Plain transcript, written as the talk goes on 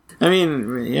I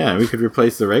mean, yeah, we could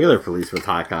replace the regular police with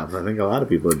hot cops. I think a lot of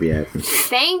people would be happy.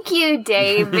 Thank you,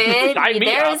 David.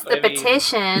 There's the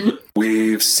petition.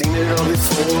 We've seen it all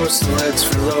before, so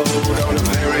let's reload on a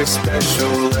very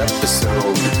special episode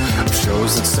of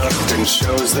shows that sucked and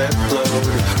shows that blowed.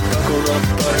 Buckle up,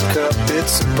 buttercup,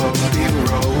 it's a bumpy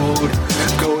road.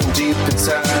 Going deep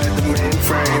inside the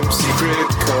mainframe,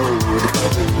 secret code.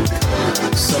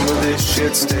 Some of this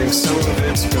shit stinks, some of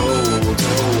it's gold.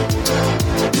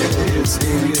 Yeah, it's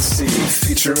AVSE,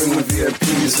 featuring the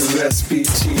VIPs of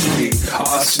SBTV,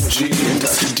 Austin G and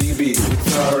Dr. DB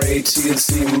with our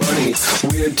AT&C money.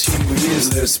 Weird TV is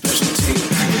their specialty.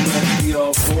 It might be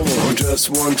all four, or just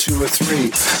 1, 2, or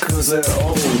 3, cause they're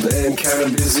old and kinda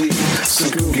busy. So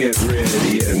go get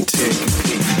ready and take a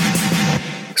peek.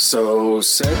 So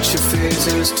set your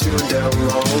phases to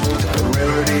download a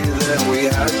rarity that we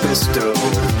have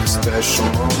bestowed. Special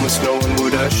moments no one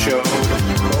would have showed.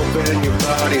 Open your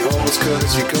body holes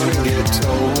cause you're gonna get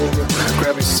told.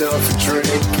 Grab yourself a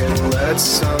drink and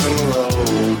let's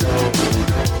unload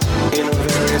in a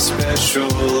very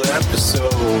special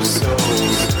episode.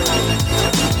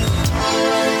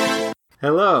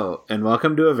 Hello, and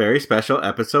welcome to a very special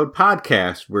episode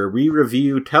podcast where we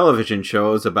review television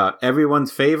shows about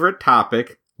everyone's favorite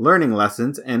topic, learning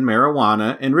lessons, and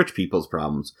marijuana and rich people's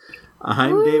problems.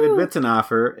 I'm David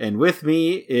Bitzenhofer, and with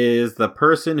me is the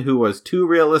person who was too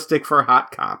realistic for hot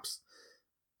cops.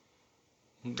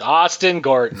 Austin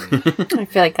Gordon. I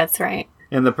feel like that's right.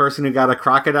 And the person who got a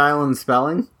crocodile in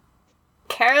spelling?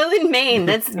 Carolyn Maine.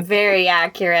 That's very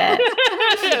accurate.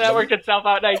 That worked itself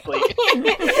out nicely.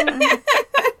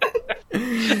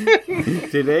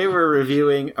 Today we're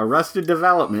reviewing Arrested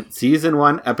Development, Season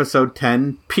 1, Episode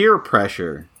 10, Peer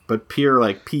Pressure. But peer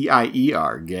like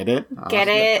P-I-E-R, get it? Get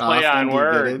it? Play on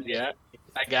words, yeah.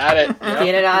 I got it. Yep.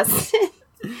 Get it, Austin?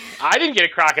 I didn't get a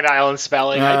crocodile in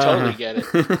spelling. I totally get it.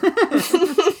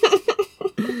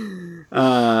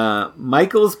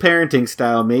 Michael's parenting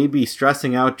style may be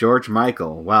stressing out George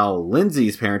Michael, while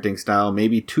Lindsay's parenting style may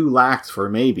be too lax for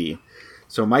maybe.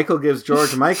 So Michael gives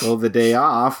George Michael the day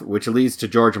off, which leads to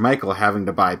George Michael having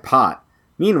to buy pot.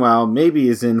 Meanwhile, Maybe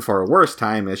is in for a worse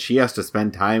time as she has to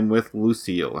spend time with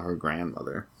Lucille, her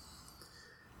grandmother.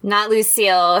 Not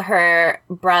Lucille, her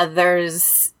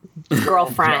brother's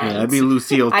girlfriend. Yeah, that'd be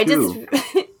Lucille, too. I just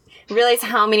realized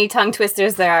how many tongue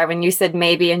twisters there are when you said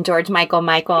Maybe and George Michael.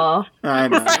 I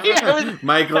know.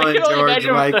 Michael and George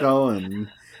Michael and...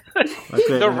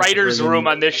 The writer's room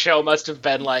on this show must have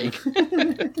been like...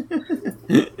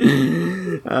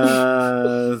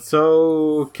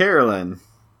 So, Carolyn.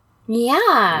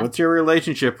 Yeah. What's your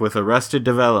relationship with Arrested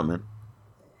Development?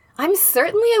 I'm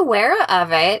certainly aware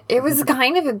of it. It was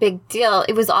kind of a big deal.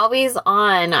 It was always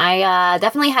on. I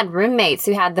definitely had roommates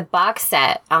who had the box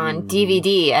set on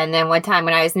DVD. And then one time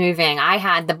when I was moving, I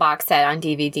had the box set on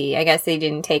DVD. I guess they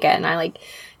didn't take it. And I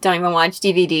don't even watch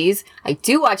DVDs. I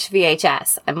do watch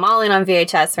VHS. I'm all in on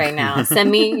VHS right now.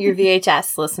 Send me your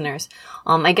VHS, listeners.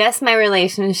 I guess my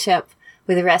relationship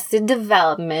with Arrested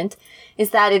Development is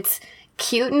that it's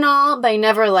cute and all, but I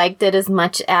never liked it as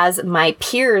much as my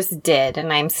peers did.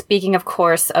 And I'm speaking, of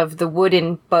course, of the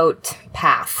wooden boat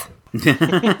path. So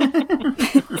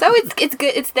it's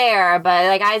good. It's there,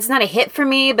 but it's not a hit for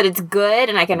me, but it's good.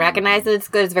 And I can recognize that it's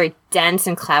good. It's very dense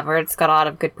and clever. It's got a lot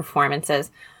of good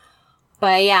performances.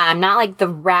 But yeah, I'm not the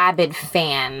rabid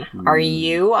fan. Are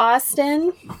you,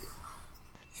 Austin?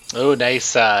 Oh,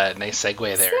 nice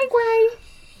segue there.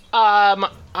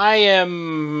 I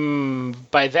am,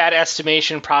 by that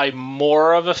estimation, probably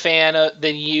more of a fan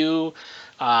than you,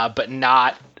 but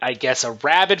not, I guess, a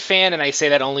rabid fan. And I say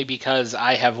that only because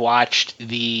I have watched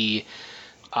the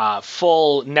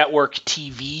full network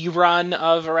TV run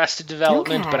of Arrested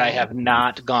Development, but I have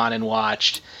not gone and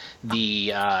watched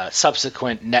the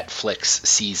subsequent Netflix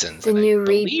seasons. The new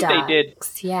Redux. They did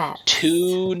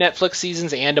 2 Netflix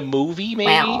seasons and a movie, maybe.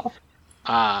 Wow.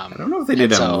 I don't know if they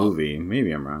did a movie.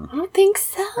 Maybe I'm wrong. I don't think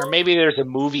so. Or maybe there's a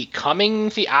movie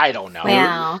coming. I don't know.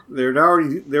 Wow.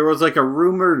 There was a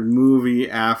rumored movie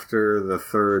after the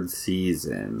 3rd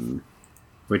season,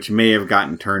 which may have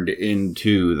gotten turned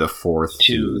into the 4th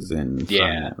season.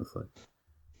 Yeah.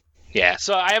 Yeah,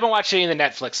 so I haven't watched any of the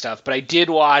Netflix stuff, but I did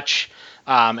watch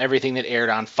everything that aired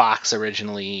on Fox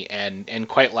originally and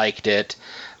quite liked it.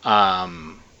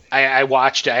 I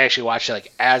actually watched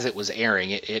it as it was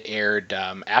airing. It aired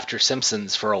after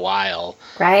Simpsons for a while.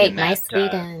 Right, nicely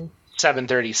done.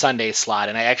 7:30 Sunday slot,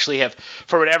 and I actually have,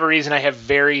 for whatever reason, I have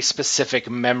very specific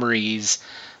memories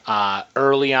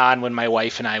early on when my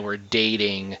wife and I were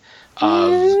dating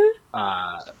of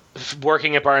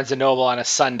working at Barnes & Noble on a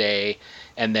Sunday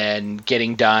and then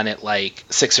getting done at like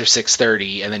 6 or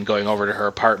 6:30, and then going over to her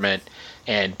apartment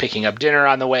and picking up dinner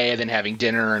on the way, and then having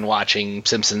dinner and watching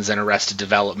Simpsons and Arrested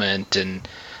Development and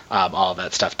all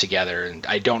that stuff together. And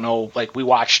I don't know, like, we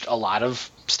watched a lot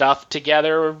of stuff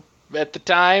together at the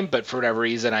time, but for whatever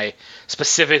reason, I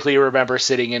specifically remember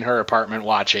sitting in her apartment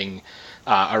watching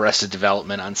Arrested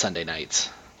Development on Sunday nights.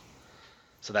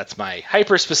 So that's my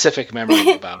hyper-specific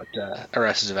memory about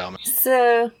Arrested Development.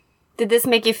 So, did this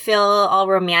make you feel all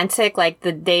romantic, like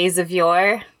the days of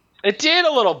yore? It did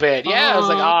a little bit, yeah. I was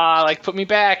like, put me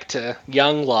back to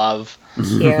young love.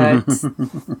 Cute.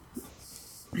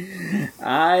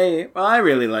 I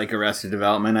really like Arrested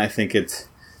Development. I think it's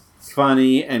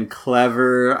funny and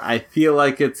clever. I feel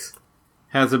like it's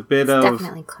has a bit of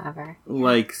definitely clever,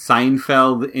 like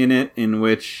Seinfeld in it, in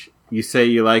which you say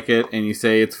you like it and you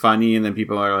say it's funny, and then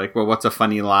people are like, well, what's a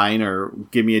funny line, or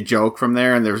give me a joke from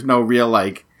there, and there's no real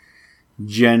like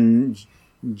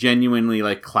genuinely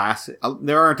like classic.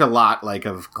 There aren't a lot like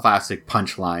of classic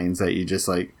punchlines that you just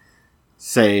like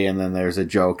say and then there's a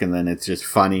joke and then it's just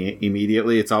funny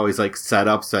immediately. It's always like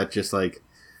setups that just like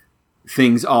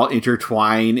things all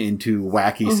intertwine into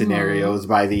wacky scenarios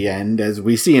by the end, as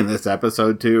we see in this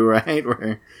episode too, right?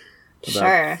 Where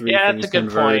sure, yeah, that's a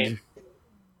good point.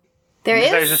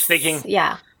 I was just thinking,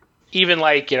 yeah, even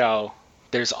like, you know,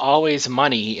 there's always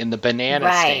money in the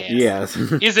banana stand. Yes.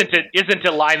 Isn't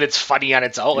a line that's funny on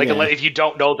its own. Like, if you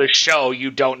don't know the show,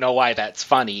 you don't know why that's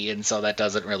funny, and so that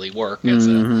doesn't really work as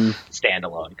a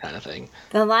standalone kind of thing.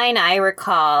 The line I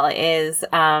recall is,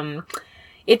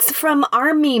 it's from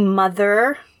Army,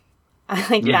 Mother. I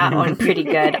like that one pretty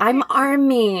good. I'm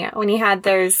Army. When he had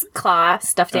those claw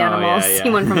stuffed animals, he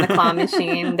went from the claw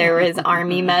machine. There were his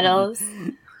Army medals.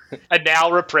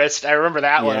 Anal repressed. I remember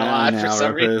that one a lot for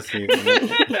some reason.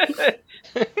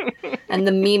 And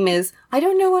the meme is, I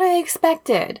don't know what I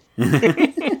expected.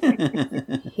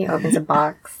 He opens a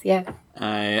box. Yeah.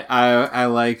 I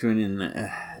liked when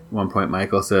at one point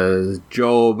Michael says,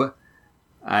 Job,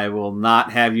 I will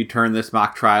not have you turn this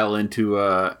mock trial into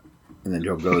a... And then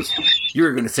Job goes, you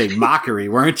were going to say mockery,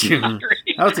 weren't you?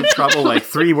 Mockery. I was in trouble like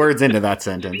 3 words into that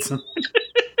sentence.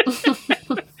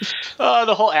 Oh,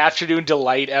 the whole Afternoon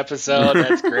Delight episode.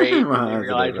 That's great. Well, I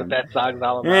realize what that song's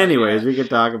all about. Anyways, we could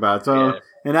talk about it. So,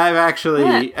 and I've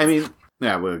actually, I mean,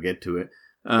 yeah, we'll get to it.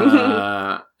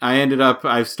 I've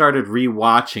started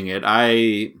rewatching it.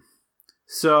 I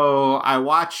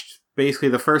watched basically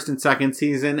the first and second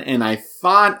season, and I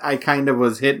thought I kind of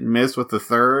was hit and miss with the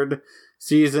third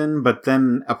season, but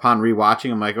then upon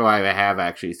rewatching, I'm like, oh, I have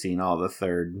actually seen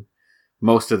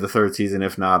most of the third season,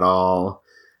 if not all.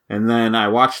 And then I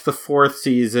watched the fourth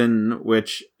season,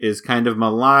 which is kind of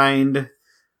maligned,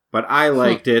 but I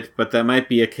liked it. But that might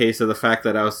be a case of the fact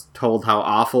that I was told how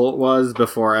awful it was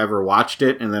before I ever watched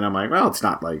it. And then I'm like, well, it's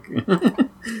not like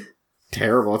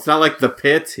terrible. It's not like The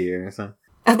Pit here. So.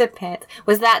 Oh, The Pit.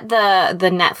 Was that the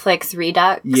Netflix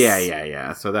Redux?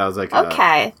 Yeah. So that was like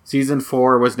okay. Season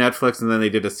 4 was Netflix, and then they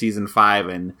did a season 5,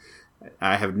 and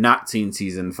I have not seen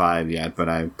season 5 yet, but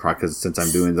because since I'm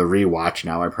doing the rewatch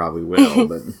now, I probably will.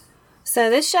 But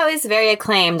so this show is very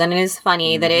acclaimed, and it is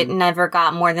funny that it never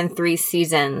got more than 3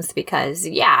 seasons because,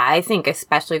 I think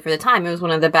especially for the time, it was one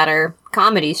of the better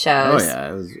comedy shows. Oh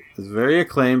yeah, it was very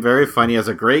acclaimed, very funny, has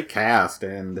a great cast,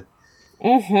 and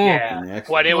yeah,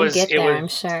 what it was, I'm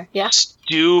sure. Yeah,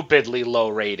 stupidly low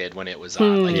rated when it was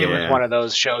on. Like it was one of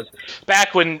those shows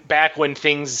back when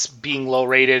things being low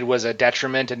rated was a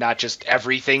detriment and not just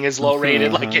everything is low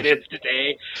rated like it is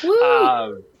today.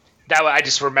 That I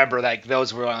just remember like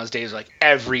those were one of those days like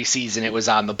every season it was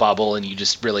on the bubble and you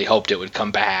just really hoped it would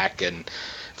come back, and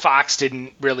Fox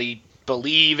didn't really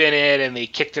believe in it and they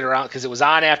kicked it around because it was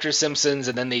on after Simpsons,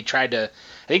 and then they tried to,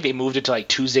 I think they moved it to like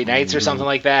Tuesday nights or something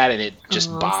like that, and it just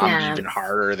bombed even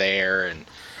harder there.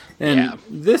 And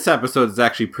this episode is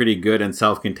actually pretty good and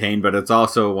self-contained, but it's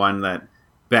also one that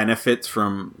benefits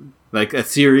from, like, a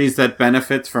series that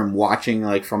benefits from watching,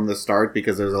 like, from the start,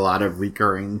 because there's a lot of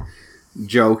recurring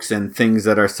jokes and things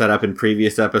that are set up in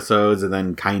previous episodes and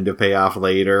then kind of pay off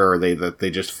later, or they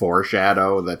just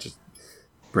foreshadow, that just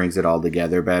brings it all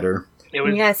together better. It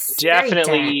was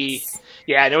definitely...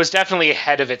 Yeah, and it was definitely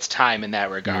ahead of its time in that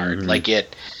regard. Like,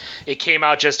 it came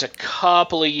out just a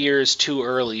couple of years too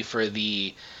early for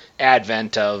the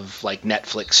advent of, like,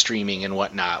 Netflix streaming and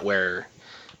whatnot, where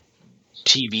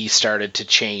TV started to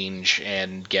change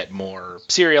and get more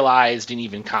serialized and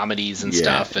even comedies and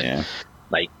stuff. And,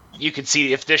 like, you could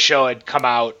see if this show had come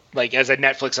out, like, as a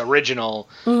Netflix original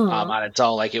on its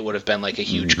own, like, it would have been, like, a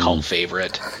huge cult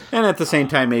favorite. And at the same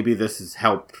time, maybe this has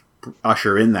helped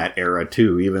usher in that era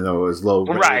too, even though it was low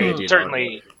rated, Right,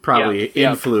 certainly. Probably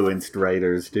Yeah. influenced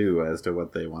writers too as to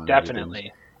what they wanted.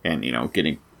 Definitely. And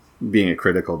being a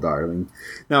critical darling.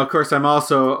 Now, of course, I'm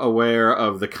also aware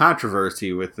of the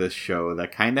controversy with this show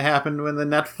that kind of happened when the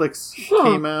Netflix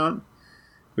came out,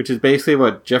 which is basically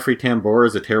what Jeffrey Tambor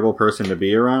is a terrible person to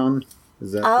be around.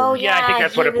 Is that Yeah, I think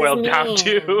that's what it boiled down mean.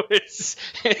 to.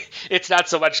 It's not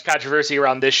so much controversy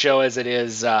around this show as it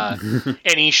is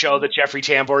any show that Jeffrey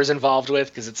Tambor is involved with,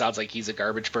 because it sounds like he's a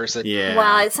garbage person. Yeah.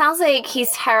 Well, it sounds like he's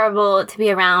terrible to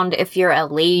be around if you're a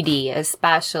lady,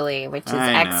 especially, which is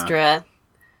I know.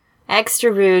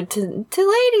 extra rude to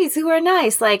ladies who are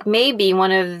nice. Like maybe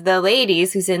one of the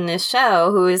ladies who's in this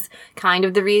show, who is kind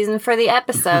of the reason for the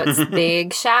episodes.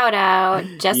 Big shout out,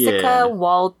 Jessica Yeah.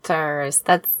 Walters.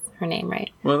 That's her name, right?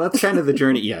 Well, that's kind of the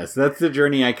journey. Yes, that's the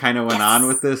journey I kind of went on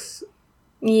with this.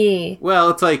 Yeah. Well,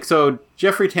 it's like, so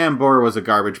Jeffrey Tambor was a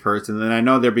garbage person, and I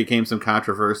know there became some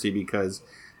controversy because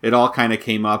it all kind of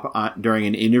came up during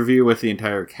an interview with the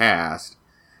entire cast.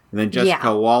 And then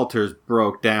Jessica Walters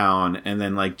broke down, and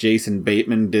then like Jason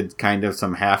Bateman did kind of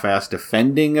some half-assed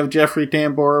defending of Jeffrey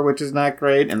Tambor, which is not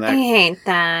great, and I that hate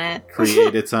that.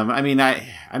 created some. I mean, I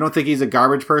don't think he's a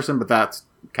garbage person, but that's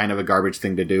kind of a garbage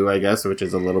thing to do, I guess, which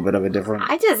is a little bit of a different.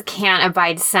 I just can't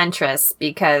abide centrists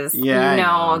because, Yeah, I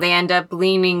know. they end up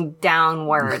leaning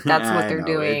downward. That's what I they're know.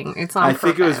 doing. It's on I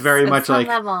think it was purpose. very It's much on like,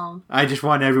 level. I just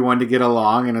want everyone to get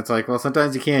along, and it's like, well,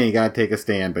 sometimes you can't. You gotta take a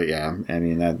stand, but yeah, I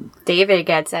mean, that David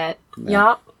gets it.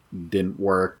 Yup. didn't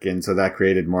work, and so that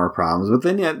created more problems.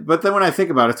 But then when I think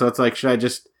about it, so it's like, should I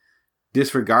just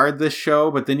disregard this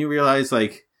show? But then you realize,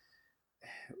 like,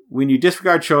 when you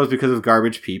disregard shows because of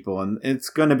garbage people, and it's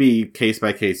going to be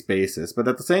case-by-case basis, but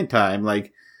at the same time,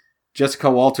 like, Jessica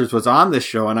Walters was on this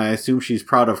show, and I assume she's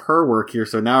proud of her work here,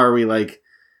 so now are we, like,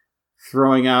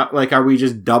 throwing out, like, are we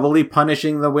just doubly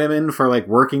punishing the women for, like,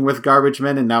 working with garbage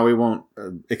men, and now we won't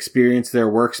experience their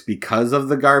works because of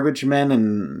the garbage men,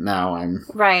 and now I'm...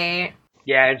 Right.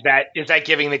 Yeah, is that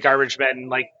giving the garbage men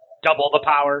like double the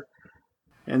power?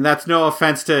 And that's no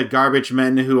offense to garbage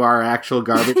men who are actual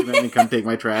garbage men and come take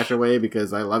my trash away,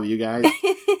 because I love you guys.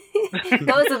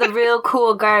 Those are the real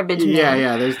cool garbage men.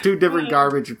 Yeah, there's two different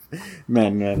garbage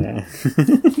men.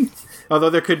 Although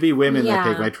there could be women that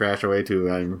take my trash away too.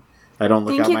 I don't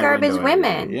look Thank out you, my garbage window every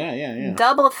women. day. Yeah.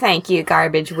 Double thank you,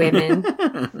 garbage women.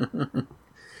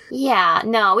 Yeah,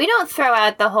 no, we don't throw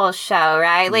out the whole show,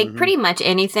 right? Like, pretty much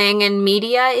anything in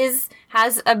media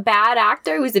has a bad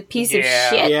actor who's a piece of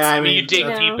shit. Yeah, I I mean, mean, you dig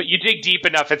deep, but you dig deep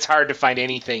enough, it's hard to find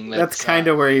anything that's kind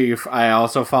of where I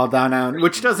also fall down on,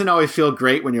 which doesn't always feel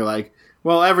great when you're like,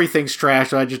 well, everything's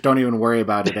trash, so I just don't even worry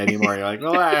about it anymore. You're like,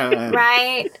 well,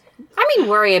 Right? I mean,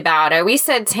 worry about it. We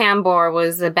said Tambor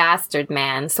was a bastard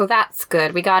man, so that's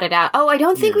good. We got it out. Oh, I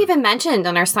don't think we even mentioned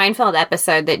on our Seinfeld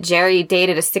episode that Jerry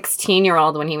dated a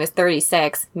 16-year-old when he was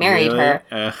 36, married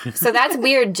her. So that's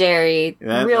weird, Jerry.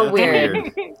 Real that's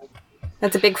weird.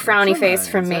 That's a big frowny face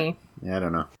from me. Yeah, I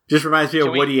don't know. Just reminds me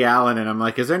of Woody Allen, and I'm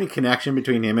like, is there any connection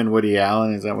between him and Woody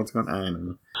Allen? Is that what's going on? I don't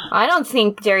know. I don't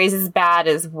think Jerry's as bad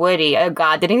as Woody. Oh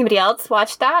God, did anybody else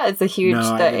watch that? It's a huge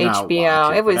No, I did not HBO.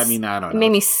 watch it, It was. but I mean, I don't It know.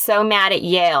 made me so mad at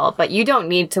Yale. But you don't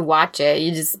need to watch it.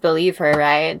 You just believe her,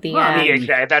 right? At the Well, I end. mean,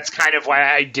 exactly. That's kind of why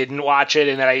I didn't watch it,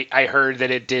 and that I heard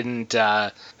that it didn't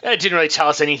really tell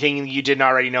us anything you didn't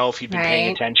already know if you'd been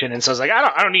paying attention. And so I was like,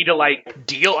 I don't need to I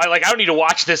don't need to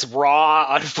watch this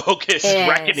raw, unfocused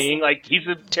reckoning. Like, he's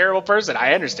a terrible person.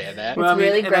 I understand that. Well, I mean,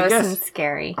 really and I gross guess and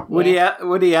scary. Woody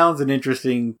Allen's an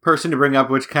interesting person to bring up,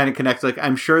 which kind of connects. Like,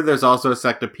 I'm sure there's also a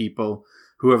sect of people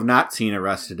who have not seen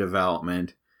Arrested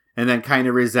Development, and then kind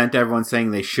of resent everyone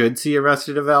saying they should see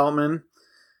Arrested Development.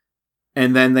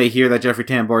 And then they hear that Jeffrey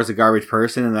Tambor is a garbage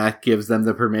person, and that gives them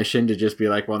the permission to just be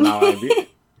like, well,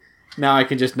 now I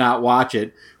can just not watch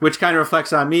it. Which kind of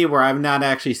reflects on me, where I've not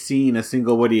actually seen a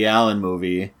single Woody Allen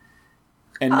movie.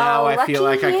 And now I feel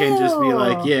like I can just be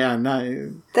like, yeah,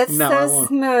 That's no, so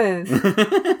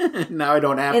smooth. Now I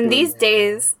don't have In to. these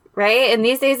days, right? In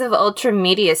these days of ultra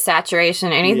media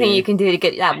saturation, anything you can do to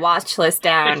get that watch list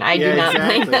down, I do not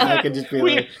blame them. I can just be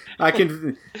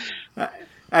like,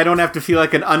 I don't have to feel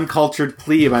like an uncultured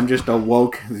plebe. I'm just a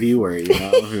woke viewer, you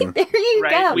know? There you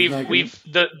go. We've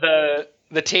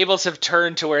the tables have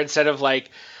turned to where instead of like,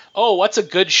 oh, what's a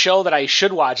good show that I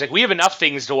should watch? Like, we have enough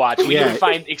things to watch. We need to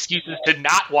find excuses to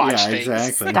not watch things.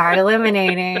 Exactly. Start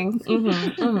eliminating.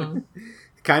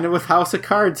 Kind of with House of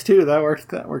Cards too. That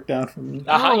worked out for me. Yep.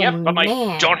 I'm like,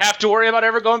 man. don't have to worry about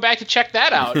ever going back to check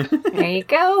that out. There you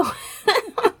go.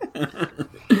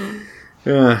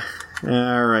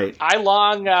 All right. I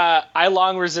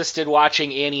long resisted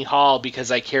watching Annie Hall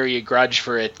because I carry a grudge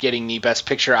for it getting the Best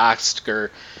Picture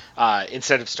Oscar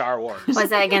instead of Star Wars. Was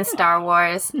that against Star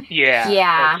Wars? Yeah.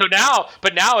 Yeah. So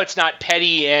now it's not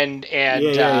petty and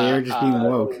you're just being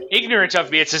woke. ignorant of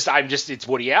me. It's just it's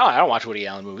Woody Allen. I don't watch Woody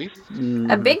Allen movies.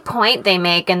 A big point they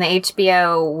make in the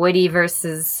HBO Woody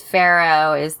versus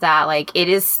Pharaoh is that, like, it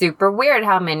is super weird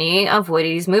how many of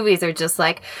Woody's movies are just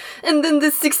like, and then the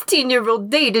 16-year-old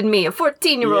dated me, a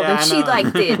 14-year-old, Yeah, and she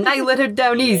liked it, and I let her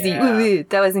down easy. Yeah. Ooh,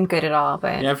 that wasn't good at all,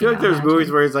 but... Yeah, I feel like there's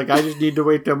movies where it's like, I just need to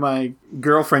wait till my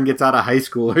girlfriend gets out of high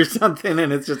school or something,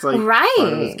 and it's just like, Right.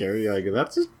 part of the scary. Like,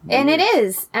 that's just weird. And it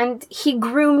is. And he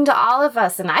groomed all of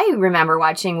us. And I remember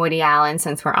watching Woody Allen,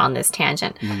 since we're on this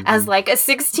tangent, as like a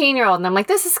 16-year-old. And I'm like,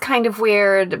 this is kind of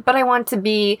weird, but I want to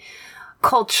be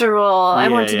cultural. I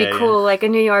want to be cool, like a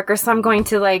New Yorker. So I'm going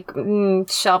to like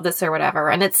shelve this or whatever.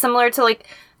 And it's similar to like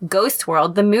Ghost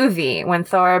World, the movie, when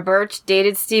Thora Birch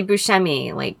dated Steve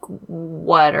Buscemi. Like,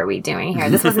 what are we doing here?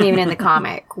 This wasn't even in the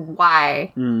comic.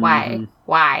 Why?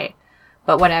 Why?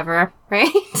 But whatever,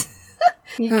 right?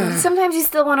 Sometimes you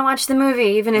still want to watch the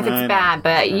movie, even if it's bad,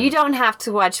 but you don't have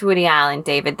to watch Woody Allen,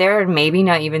 David. They're maybe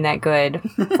not even that good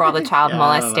for all the child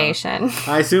molestation.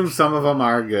 I assume some of them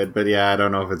are good, but yeah, I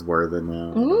don't know if it's worth it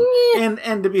now.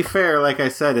 And to be fair, like I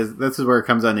said, this is where it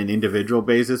comes on an individual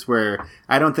basis, where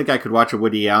I don't think I could watch a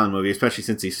Woody Allen movie, especially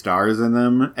since he stars in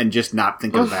them, and just not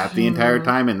think of that the entire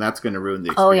time, and that's going to ruin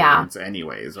the experience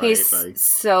anyways, right? He's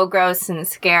so gross and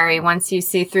scary once you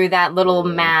see through that little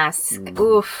mask.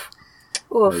 Oof.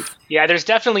 Oof. Yeah, there's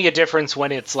definitely a difference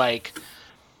when it's like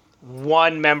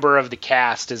one member of the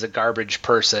cast is a garbage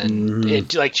person.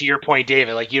 It, like to your point,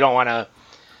 David, like you don't want to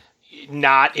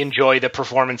not enjoy the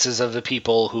performances of the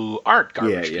people who aren't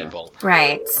garbage people.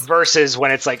 Right. Versus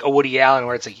when it's like a Woody Allen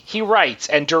where it's like he writes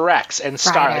and directs and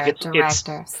stars. Like it's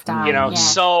star,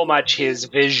 so much his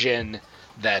vision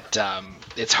that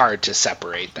it's hard to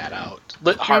separate that out.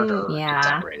 Harder to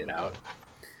separate it out.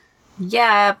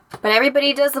 Yeah, but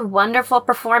everybody does a wonderful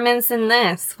performance in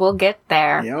this. We'll get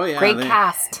there. Oh, yeah, Great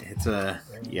cast. It's a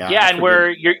and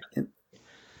you're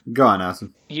go on,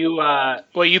 Austin.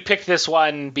 You picked this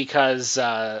one because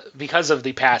of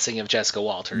the passing of Jessica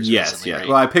Walters. Yes, recently, right?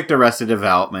 Well, I picked Arrested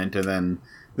Development, and then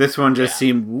this one just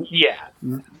seemed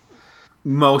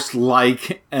most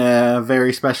like a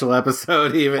very special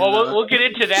episode. Even we'll get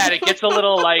into that. It gets a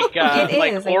little like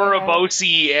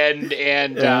Ouroboros-y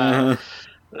and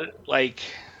like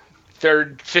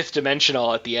fifth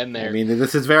dimensional at the end there. I mean,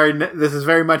 this is very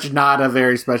much not a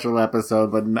very special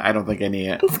episode, but I don't think any.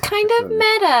 It's kind of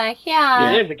meta,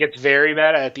 yeah. It is. It gets very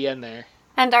meta at the end there.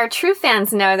 And our true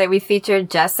fans know that we featured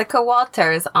Jessica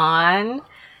Walters on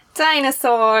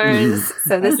dinosaurs,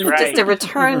 so this is just a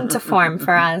return to form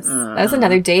for us. That was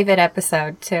another David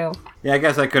episode too. Yeah, I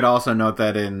guess I could also note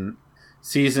that in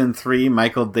season 3,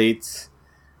 Michael dates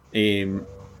a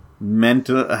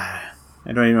mental.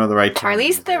 I don't even know the right term.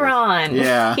 Charlize Theron.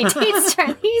 Yeah. He dates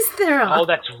Charlize Theron. Oh,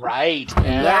 that's right.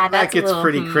 Yeah, that gets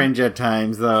pretty cringe at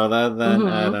times, though. That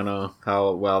I don't know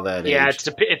how well that is. Yeah, it's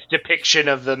depiction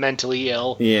of the mentally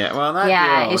ill. Yeah, well, not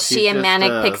ill. Is she a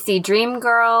manic pixie dream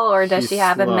girl, or does she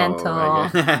have a mental I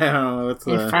don't know. What's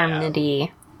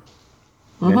infirmity?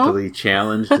 Mentally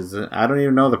challenged? I don't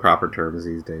even know the proper terms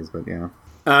these days, but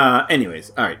yeah.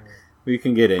 Anyways, all right. We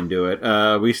can get into it.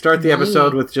 We start the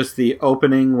episode with just the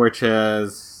opening, which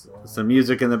has some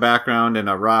music in the background and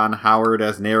a Ron Howard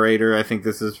as narrator. I think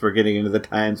this is for getting into the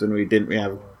times when we didn't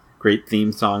have great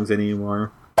theme songs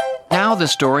anymore. Now the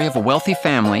story of a wealthy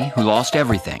family who lost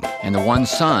everything, and the one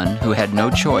son who had no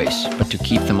choice but to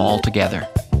keep them all together.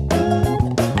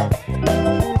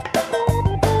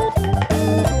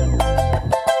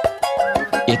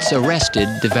 It's Arrested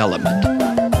Development.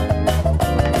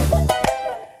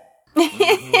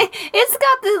 It's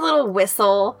got this little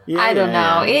whistle. I don't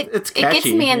know. It's catchy. It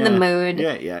gets me in the mood.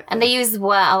 Yeah. And they use a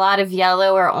lot of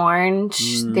yellow or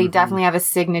orange. They definitely have a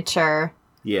signature.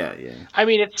 Yeah. I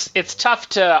mean, it's tough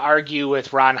to argue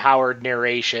with Ron Howard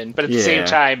narration, but at the same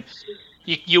time,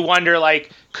 you wonder,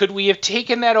 like, could we have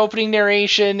taken that opening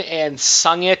narration and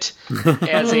sung it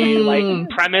as a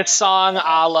premise song,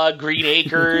 a la Green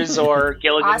Acres or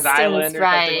Gilligan's Island or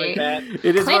something like that?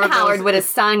 Clint Howard would have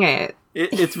sung it.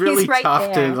 It's really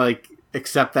tough to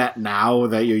accept that now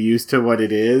that you're used to what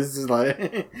it is.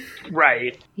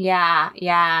 Right.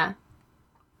 Yeah.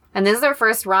 And this is our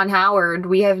first Ron Howard.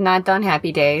 We have not done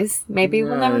Happy Days. Maybe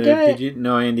we'll never do it. Did you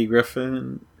know Andy Griffith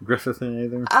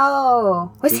either?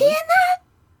 Oh, was he in that?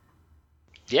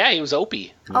 Yeah, he was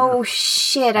Opie. Oh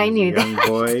shit! I knew that. Young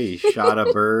boy, he shot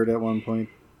a bird at one point.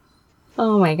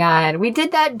 Oh my god. We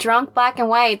did that drunk black and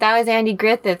white. That was Andy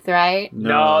Griffith, right?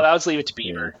 No, that was Leave It to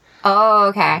Beaver. Oh,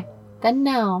 okay. Then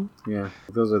no. Yeah,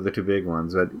 those are the two big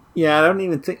ones. But yeah,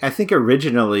 I think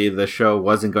originally the show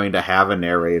wasn't going to have a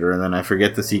narrator, and then I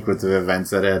forget the sequence of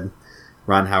events that had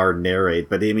Ron Howard narrate.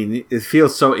 But I mean, it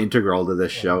feels so integral to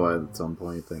this show at some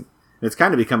point. That it's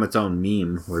kind of become its own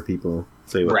meme where people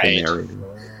say what they narrated.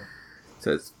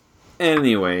 So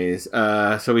anyways,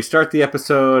 so we start the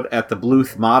episode at the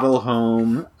Bluth model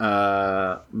home.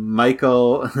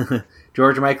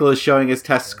 George Michael is showing his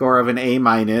test score of an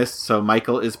A-, so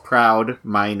Michael is proud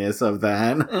minus of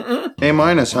that. A-,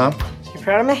 huh? You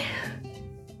proud of me?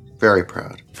 Very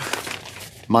proud.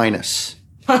 Minus.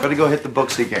 Better go hit the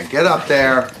books again. Get up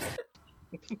there.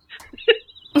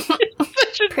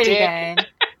 Pretty good.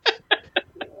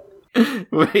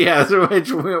 Yeah, so which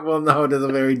we'll note is a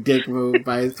very dick move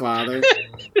by his father.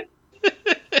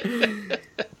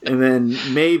 And then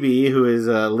Maybe, who is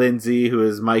Lindsay, who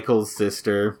is Michael's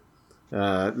sister.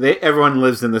 Everyone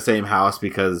lives in the same house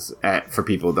because, for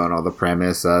people who don't know the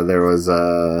premise,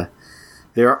 they're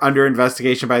under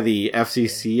investigation by the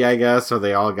FCC, I guess, so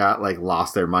they all got,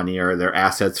 lost their money or their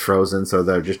assets frozen, so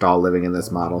they're just all living in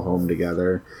this model home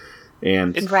together.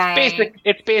 And it's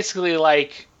basically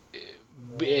like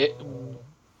a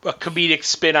comedic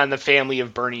spin on the family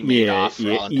of Bernie Madoff.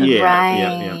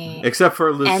 Yeah. Except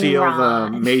for Lucille, the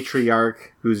matriarch,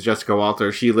 who's Jessica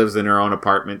Walter. She lives in her own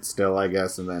apartment still, I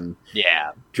guess. And then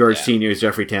George Sr.'s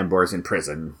Jeffrey Tambor's in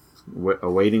prison,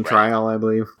 awaiting trial, I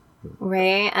believe.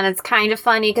 Right, and it's kind of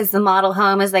funny because the model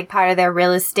home is part of their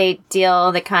real estate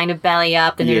deal that kind of belly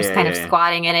up, and they're just kind of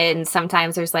squatting in it, and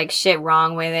sometimes there's shit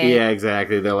wrong with it. Yeah,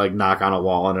 exactly. They'll knock on a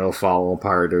wall and it'll fall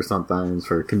apart, or sometimes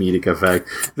for comedic effect.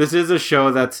 This is a show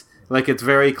that's it's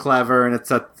very clever and it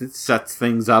sets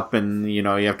things up, and you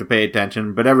have to pay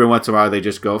attention. But every once in a while, they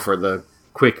just go for the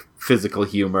quick physical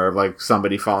humor of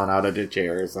somebody falling out of a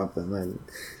chair or something.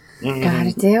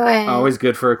 Gotta do it. Always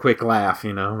good for a quick laugh,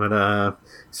 But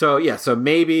so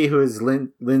Maybe, who is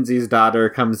Lindsay's daughter,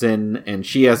 comes in and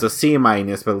she has a C-,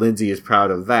 but Lindsay is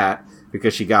proud of that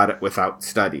because she got it without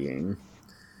studying.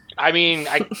 I mean,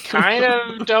 I kind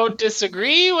of don't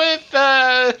disagree with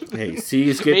hey,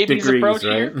 C's get degrees,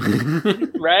 right?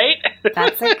 Right?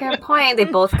 That's a good point. They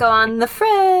both go on the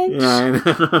fridge. Yeah,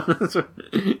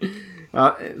 I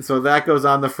know. So that goes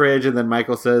on the fridge, and then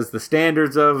Michael says the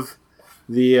standards of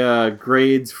the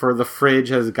grades for the fridge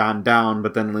has gone down,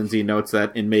 but then Lindsay notes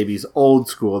that in Maybe's old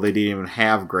school, they didn't even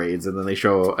have grades, and then they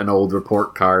show an old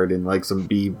report card and some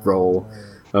B-roll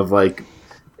of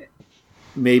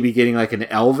Maybe getting an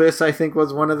Elvis, I think,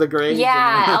 was one of the grades.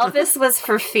 Yeah, Elvis was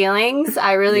for feelings.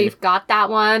 I really got that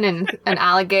one, and an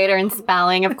alligator in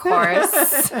spelling, of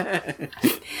course.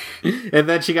 And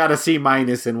then she got a C-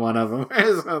 in one of them.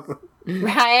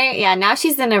 Right? Yeah, now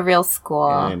she's in a real school.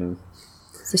 Yeah, I know.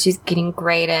 So she's getting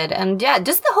graded. And yeah,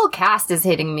 just the whole cast is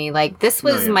hitting me. This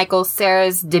was Michael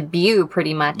Cera's debut,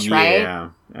 pretty much, right? Yeah,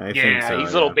 I think so.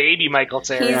 He's little baby Michael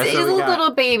Cera. He's a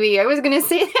little baby. I was going to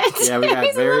say that. Yeah, we got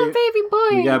he's a little baby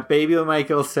boy. We got baby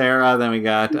Michael Cera, then we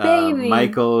got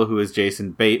Michael, who is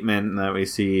Jason Bateman, that we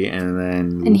see, and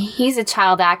then... And he's a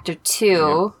child actor,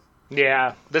 too.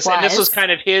 Yeah. This was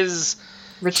kind of his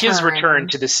return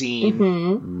to the scene.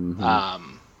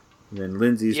 Mm-hmm. Then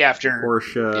Lindsay's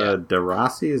Portia de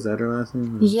Rossi, is that her last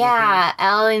name? Yeah,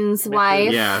 Ellen's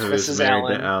wife. Yeah, who is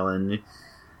married to Ellen.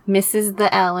 Mrs.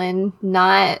 the Ellen,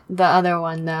 not the other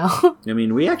one, though. I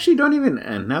mean, we actually don't even,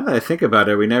 now that I think about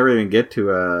it, we never even get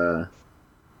to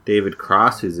David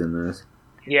Cross, who's in this.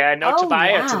 Yeah,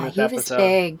 Tobias in this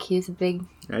episode. He was big.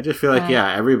 I just feel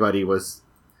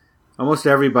almost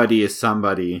everybody is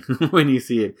somebody when you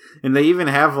see it. And they even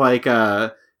have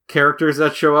characters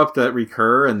that show up that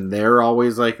recur, and they're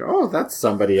always oh, that's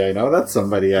somebody I know. That's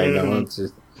somebody I know. It's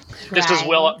just this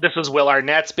was Will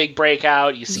Arnett's big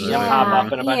breakout. You see him pop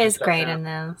up in a bunch of stuff. He is great in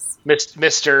this.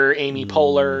 Mr. Amy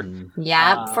Poehler.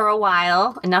 Yeah, for a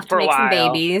while, enough to make some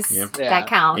babies. Yep. That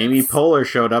counts. Amy Poehler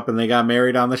showed up, and they got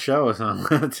married on the show. So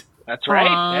that's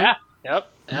right. Yeah.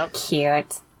 Yep.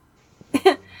 Cute.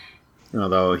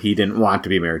 Although he didn't want to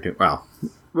be married to. Well,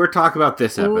 we're talking about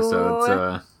this episode.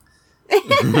 So.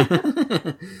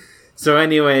 So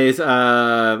anyways,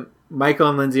 Michael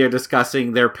and Lindsay are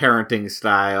discussing their parenting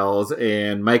styles,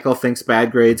 and Michael thinks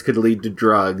bad grades could lead to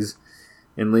drugs,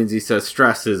 and Lindsay says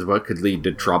stress is what could lead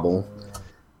to trouble.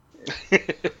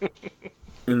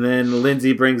 And then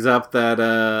Lindsay brings up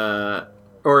that,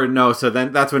 so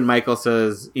then that's when Michael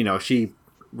says, she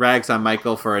rags on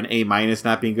Michael for an A-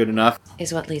 not being good enough.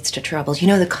 Is what leads to trouble. You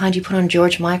know the kind you put on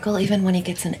George Michael even when he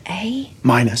gets an A?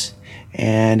 Minus.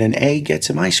 And an A gets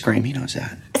him ice cream. He knows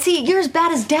that. See, you're as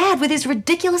bad as Dad with his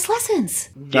ridiculous lessons.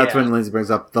 That's when Lindsay brings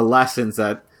up the lessons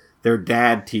that their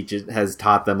dad has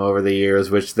taught them over the years,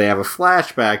 which they have a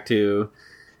flashback to,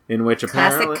 in which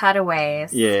apparently... Classic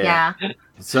cutaways. Yeah.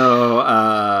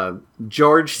 So,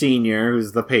 George Sr.,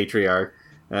 who's the patriarch,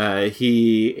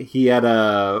 he had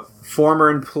a former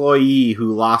employee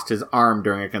who lost his arm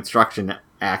during a construction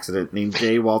accident named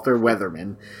J. Walter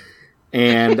Weatherman.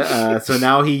 And so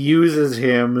now he uses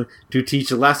him to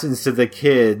teach lessons to the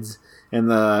kids.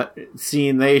 And the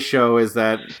scene they show is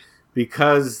that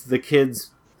because the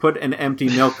kids put an empty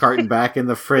milk carton back in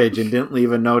the fridge and didn't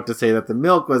leave a note to say that the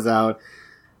milk was out,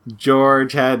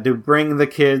 George had to bring the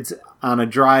kids on a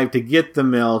drive to get the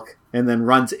milk, and then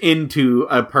runs into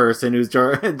a person who's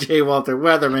J. Walter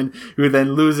Weatherman, who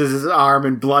then loses his arm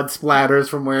and blood splatters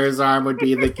from where his arm would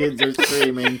be. The kids are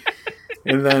screaming.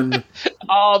 And then...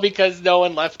 all because no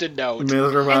one left a note.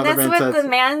 Mr. And that's what says, the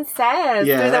man says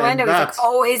through the window. He's like,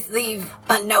 always leave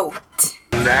a note.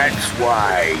 That's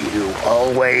why you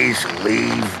always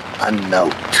leave a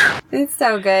note. It's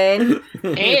so good.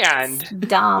 And... it's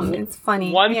dumb. It's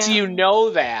funny. Once you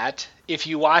know that, if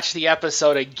you watch the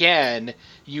episode again,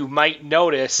 you might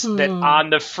notice that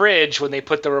on the fridge, when they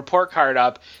put the report card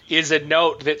up, is a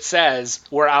note that says,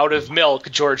 "We're out of milk,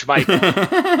 George Michael."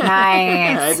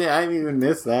 Nice. I didn't even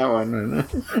miss that one.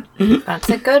 That's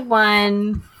a good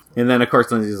one. And then, of course,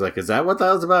 Lindsay's like, is that what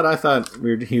that was about? I thought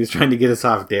he was trying to get us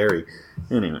off dairy.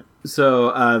 Anyway.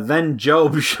 So then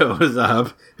Job shows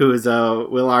up, who is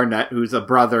Will Arnett, who's a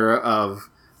brother of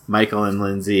Michael and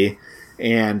Lindsay.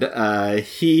 And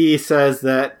he says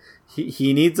that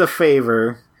he needs a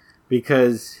favor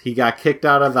because he got kicked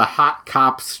out of the Hot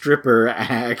Cop Stripper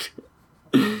Act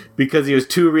because he was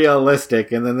too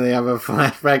realistic. And then they have a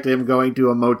flashback to him going to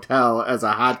a motel as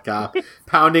a hot cop,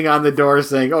 pounding on the door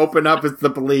saying, "Open up, it's the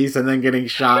police," and then getting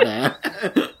shot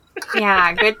at.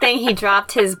 Yeah, good thing he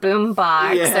dropped his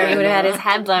boombox, or he would have had his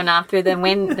head blown off through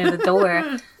the door.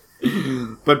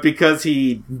 But because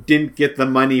he didn't get the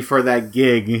money for that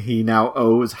gig, he now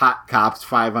owes Hot Cops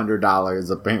 $500,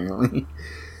 apparently.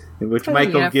 Which For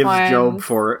Michael gives uniforms.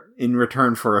 Job in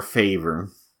return for a favor,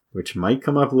 which might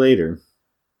come up later.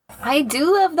 I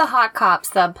do love the Hot Cop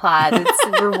subplot.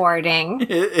 It's rewarding.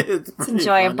 It's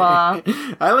enjoyable.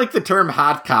 Funny. I like the term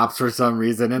Hot Cops for some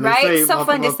reason. And Right? they say So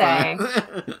fun to multiple say.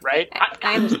 times. Right?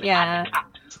 Yeah.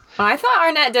 Well, I thought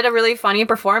Arnett did a really funny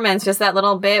performance, just that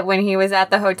little bit when he was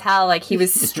at the hotel, like he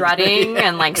was strutting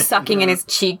and like sucking in his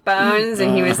cheekbones,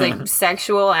 and he was like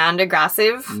sexual and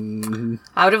aggressive.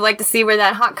 I would have liked to see where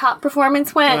that Hot Cop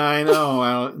performance went. I know.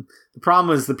 Well, the problem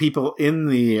was the people in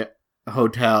the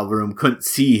hotel room couldn't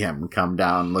see him come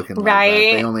down looking like that.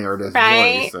 They only heard his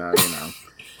voice,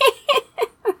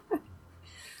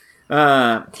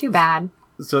 Too bad.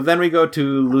 So then we go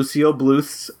to Lucille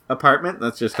Bluth's apartment.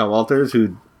 That's Jessica Walters,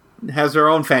 who has her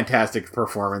own fantastic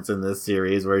performance in this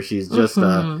series, where she's just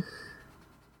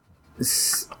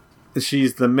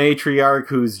she's the matriarch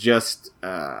who's just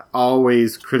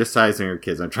always criticizing her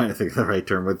kids. I'm trying to think of the right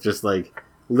term, with just like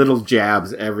little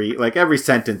jabs. Every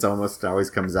sentence almost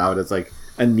always comes out as like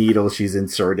a needle she's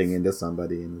inserting into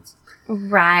somebody, and it's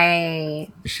right.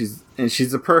 She's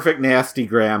the perfect nasty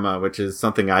grandma, which is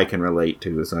something I can relate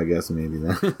to. So I guess maybe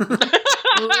that.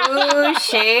 Ooh,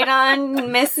 shade on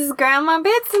Mrs. Grandma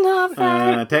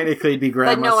Bitzenhofer. Technically, it'd be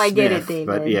Grandma But no, I get Smith, it, David.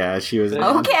 But yeah, she was.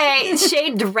 Okay,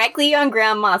 shade directly on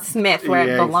Grandma Smith where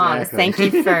it belongs. Exactly.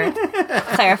 Thank you for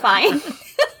clarifying.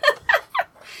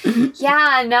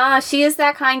 Yeah, no, she is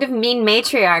that kind of mean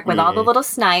matriarch with all the little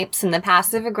snipes and the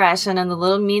passive aggression and the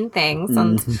little mean things.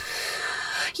 And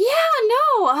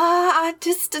I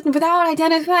just, without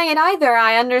identifying it either,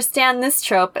 I understand this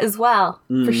trope as well,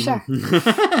 for sure.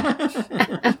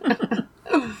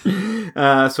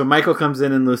 So Michael comes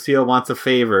in and Lucille wants a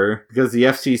favor because the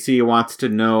FCC wants to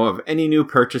know of any new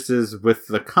purchases with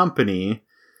the company.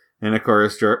 And of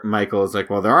course, Michael is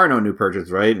like, well, there are no new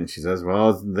purchases, right? And she says,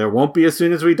 well, there won't be as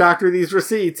soon as we doctor these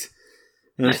receipts.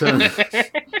 And so,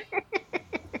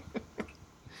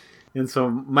 and so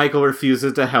Michael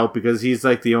refuses to help because he's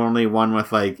like the only one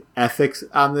with like ethics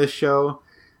on this show.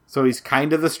 So he's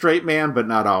kind of the straight man, but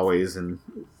not always. And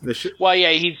well,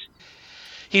 yeah, he's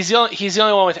the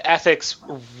only one with ethics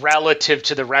relative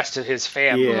to the rest of his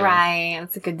family. Yeah. Right,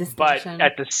 that's a good distinction. But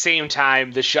at the same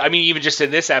time, the show, I mean, even just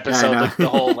in this episode, like the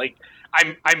whole, like,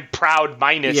 I'm proud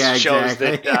minus shows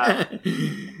that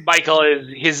Michael is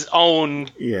his own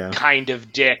kind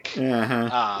of dick.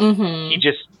 He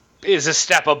just is a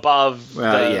step above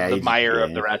the mire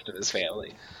of the rest of his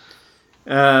family.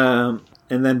 And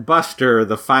then Buster,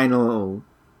 the final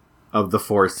of the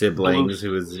four siblings,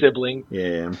 who is sibling.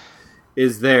 Yeah.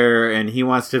 is there, and he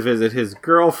wants to visit his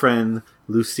girlfriend,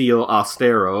 Lucille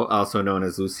Austero, also known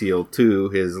as Lucille 2,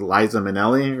 his Liza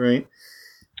Minnelli, right?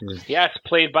 Yes,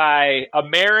 played by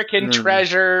American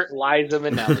treasure Liza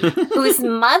Minnelli. Whose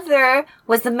mother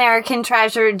was American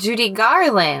treasure Judy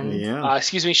Garland. Yeah.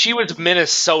 Excuse me, she was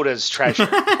Minnesota's treasure.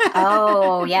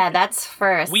 Oh, yeah, that's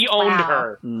first. We owned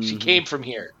her. She came from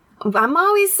here. I'm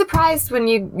always surprised when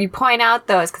you point out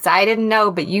those, because I didn't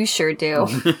know, but you sure do.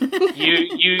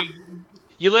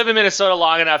 You live in Minnesota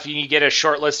long enough, and you get a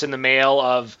short list in the mail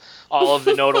of all of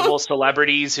the notable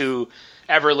celebrities who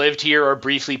ever lived here or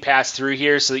briefly passed through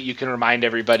here, so that you can remind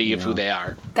everybody of who they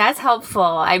are. That's helpful.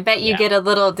 I bet you get a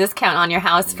little discount on your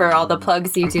house for all the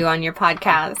plugs you do on your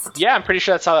podcast. Yeah, I'm pretty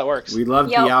sure that's how that works. We love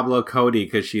Diablo Cody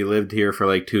because she lived here for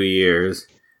like 2 years.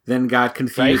 Then got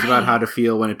confused about how to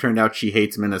feel when it turned out she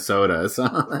hates Minnesota. So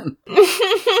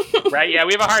Right, yeah,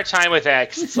 we have a hard time with that,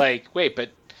 'cause it's like, wait, but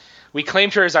we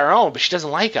claimed her as our own, but she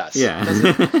doesn't like us. Yeah.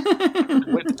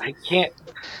 I can't...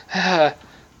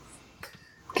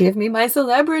 Give me my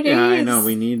celebrities. Yeah, I know.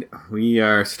 We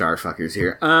are starfuckers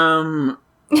here. So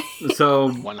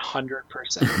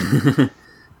 100%.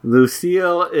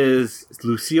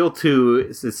 Lucille 2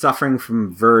 is suffering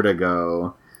from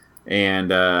vertigo,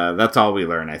 and that's all we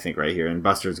learn, I think, right here. And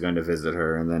Buster's going to visit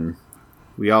her, and then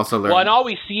we also learn. Well, and all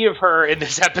we see of her in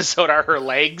this episode are her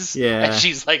legs. Yeah, and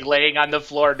she's like laying on the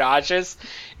floor, nauseous.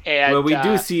 And well, we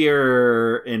do see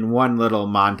her in one little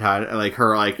montage, like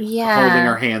her holding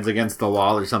her hands against the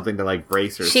wall or something to like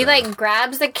brace herself. She like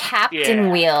grabs a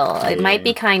captain wheel. It might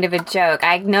be kind of a joke.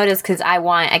 I noticed because I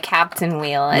want a captain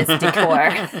wheel as decor,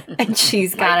 and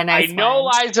she's got a nice. I know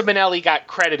one. Liza Minnelli got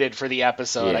credited for the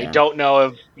episode. I don't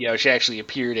know if she actually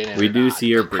appeared in it. We do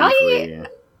see her briefly.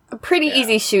 A pretty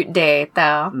easy shoot date, though.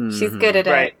 Mm-hmm. She's good at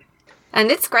it, and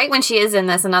it's great when she is in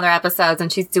this and other episodes,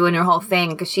 and she's doing her whole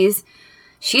thing because she's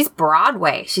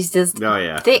Broadway. She's just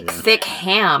thick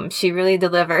ham. She really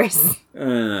delivers.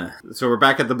 So we're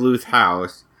back at the Bluth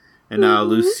house, and now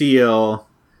Lucille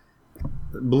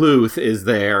Bluth is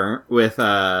there with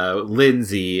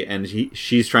Lindsay, and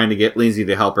she's trying to get Lindsay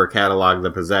to help her catalog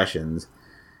the possessions,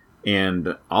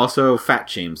 and also fat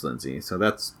shames Lindsay. So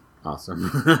that's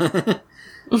awesome.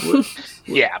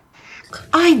 Yeah.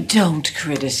 I don't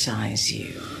criticize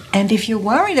you. And if you're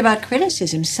worried about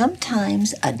criticism,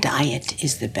 sometimes a diet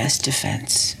is the best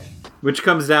defense. Which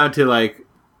comes down to, like,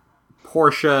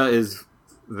 Portia is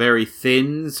very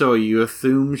thin, so you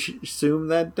assume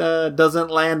that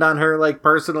doesn't land on her, like,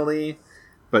 personally.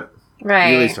 But you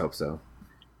at least hope so.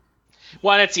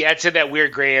 Well, it's in that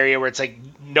weird gray area where it's like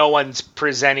no one's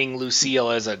presenting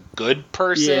Lucille as a good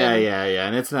person. Yeah.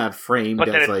 And it's not framed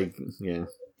as, like,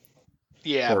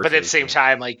 Yeah, but at the same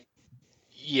time, like,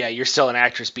 you're still an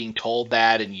actress being told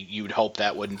that, and you would hope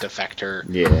that wouldn't affect her.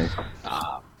 Yeah.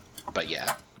 But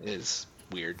yeah, it is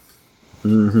weird.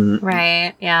 Mm-hmm.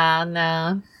 Right, yeah,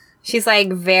 no. She's,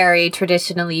 like, very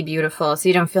traditionally beautiful, so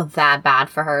you don't feel that bad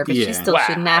for her, but she still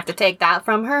shouldn't have to take that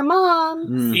from her mom.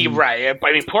 Mm-hmm. Right,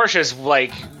 I mean, Portia's,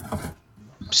 like,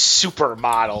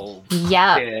 supermodel.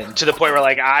 Yeah. To the point where,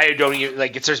 like, I don't even,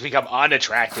 like, it starts to become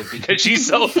unattractive because she's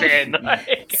so thin.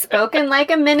 Like. Spoken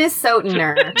like a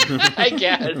Minnesotaner. I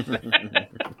guess.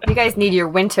 You guys need your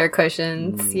winter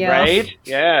cushions. Yeah. Right?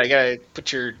 Yeah, I gotta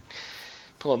put a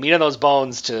little meat on those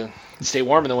bones to stay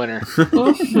warm in the winter.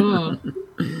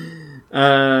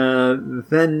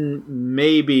 Then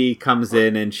Maybe comes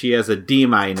in and she has a D-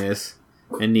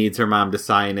 and needs her mom to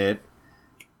sign it.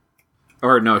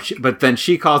 Or no, but then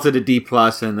she calls it a D+,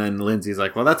 and then Lindsay's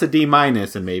like, well, that's a D-,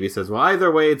 and Maybe says, well,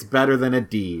 either way, it's better than a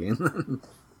D.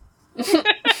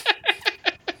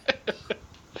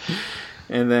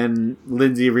 And then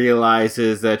Lindsay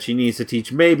realizes that she needs to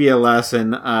teach Maybe a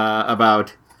lesson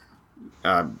about,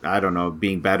 I don't know,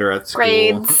 being better at school.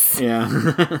 Grades. Yeah.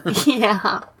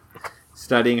 Yeah.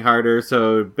 Studying harder.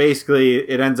 So basically,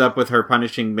 it ends up with her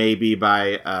punishing Maybe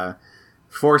by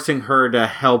forcing her to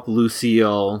help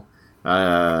Lucille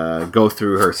go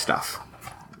through her stuff.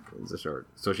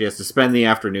 So she has to spend the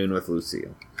afternoon with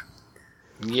Lucille.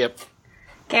 Yep.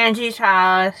 Ganji's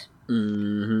house.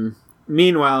 Mm-hmm.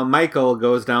 Meanwhile, Michael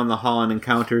goes down the hall and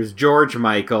encounters George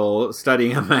Michael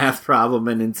studying a math problem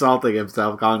and insulting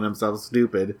himself, calling himself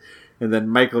stupid. And then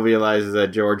Michael realizes that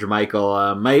George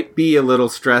Michael might be a little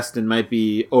stressed and might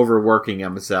be overworking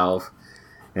himself.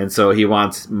 And so he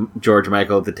wants George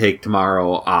Michael to take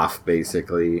tomorrow off,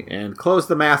 basically, and close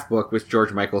the math book, which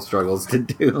George Michael struggles to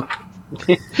do.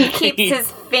 He keeps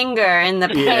his finger in the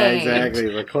page. Yeah,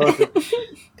 exactly. Like, close it.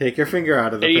 Take your finger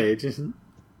out of the page.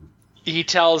 He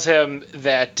tells him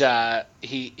that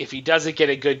if he doesn't get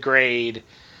a good grade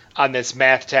on this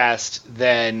math test,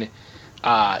 then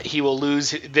he will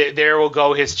lose. There will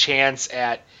go his chance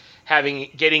at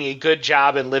getting a good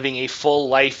job and living a full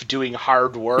life doing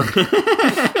hard work. Which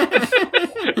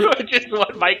is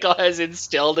what Michael has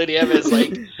instilled in him as like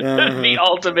the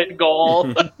ultimate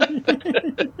goal.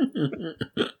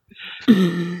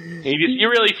 You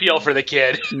really feel for the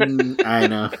kid. I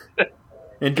know.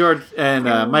 And George and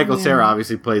Michael Cera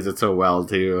obviously plays it so well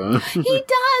too. He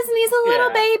does, and he's a little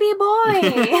baby boy.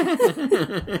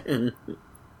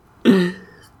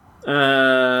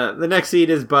 The next scene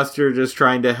is Buster just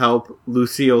trying to help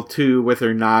Lucille too with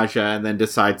her nausea, and then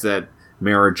decides that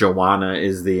marijuana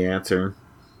is the answer.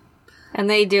 And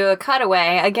they do a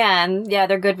cutaway again. Yeah,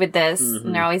 they're good with this,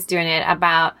 and they're always doing it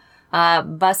about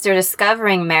Buster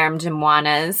discovering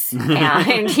marijuanas,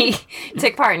 and he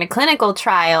took part in a clinical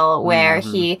trial where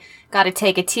he got to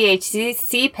take a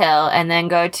THC pill and then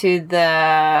go to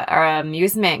the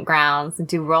amusement grounds and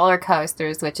do roller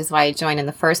coasters, which is why he joined in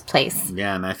the first place.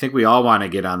 Yeah, and I think we all want to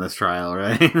get on this trial,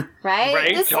 right?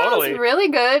 Right? This totally. sounds really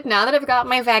good. Now that I've got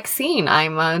my vaccine,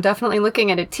 I'm definitely looking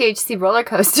at a THC roller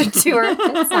coaster tour.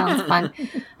 That sounds fun.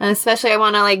 And especially I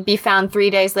want to be found 3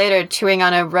 days later chewing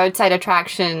on a roadside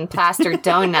attraction plaster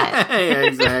donut. Yeah,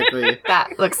 exactly.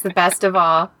 That looks the best of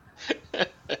all.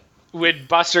 When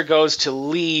Buster goes to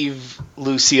leave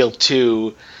Lucille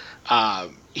too,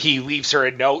 he leaves her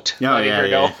a note, letting her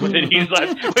know that he's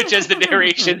left, which, as the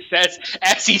narration says,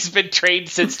 as he's been trained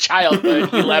since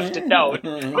childhood, he left a note.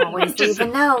 Always leave a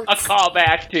note. A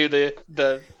callback to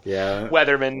the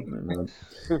Weatherman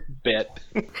bit.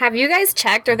 Have you guys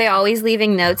checked? Are they always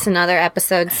leaving notes in other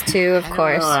episodes too? Of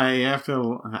course.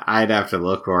 I'd have to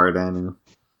look for it. I know.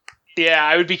 Yeah,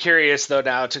 I would be curious though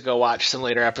now to go watch some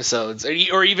later episodes,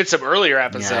 or even some earlier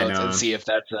episodes, and see if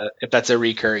that's a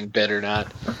recurring bit or not.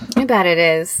 I bet it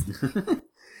is.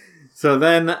 So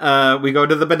then we go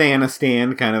to the banana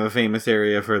stand, kind of a famous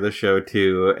area for the show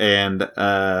too, and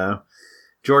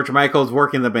George Michael's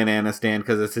working the banana stand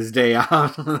because it's his day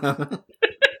off.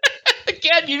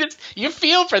 Again, you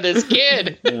feel for this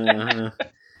kid. And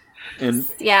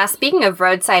yeah, speaking of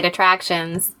roadside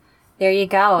attractions. There you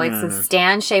go. It's a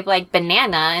stand shaped like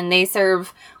banana, and they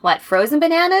serve, frozen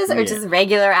bananas or just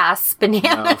regular-ass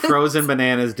bananas? Frozen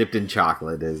bananas dipped in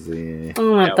chocolate is the...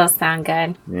 It does sound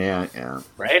good. Yeah.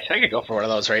 Right? I could go for one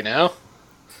of those right now.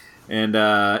 And,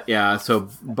 so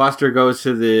Buster goes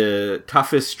to the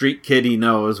toughest street kid he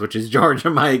knows, which is George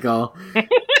Michael,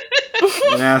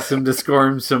 and asks him to score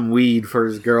him some weed for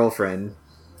his girlfriend.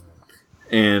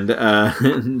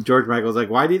 And George Michael's like,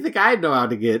 why do you think I'd know how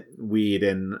to get weed?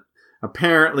 And...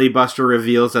 apparently, Buster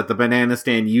reveals that the banana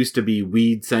stand used to be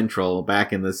Weed Central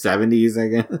back in the 70s, I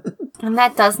guess. And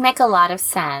that does make a lot of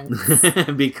sense.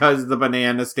 Because the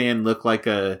banana stand looked like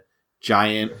a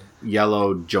giant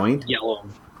yellow joint.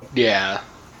 Yeah.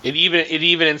 It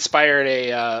even inspired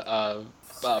a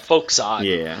folk song.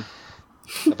 Yeah.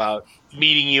 About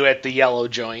meeting you at the yellow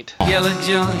joint. Yellow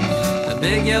joint, a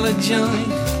big yellow joint.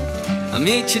 I'll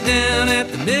meet you down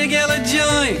at the big yellow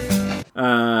joint.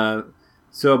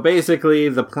 So basically,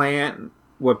 the plan,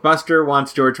 what Buster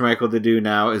wants George Michael to do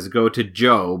now is go to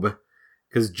Job,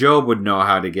 because Job would know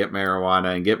how to get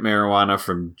marijuana and get marijuana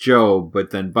from Job,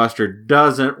 but then Buster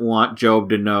doesn't want Job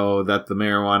to know that the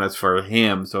marijuana is for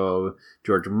him, so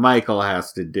George Michael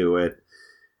has to do it,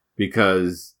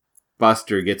 because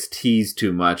Buster gets teased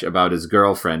too much about his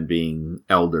girlfriend being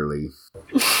elderly.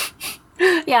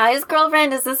 Yeah, his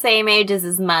girlfriend is the same age as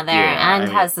his mother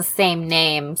has the same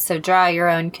name, so draw your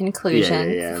own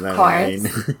conclusions, of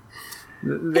course.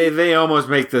 They almost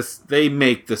make this, they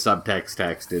make the subtext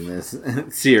text in this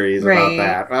series about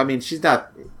that. I mean, she's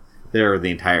not there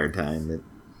the entire time, but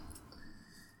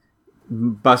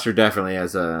Buster definitely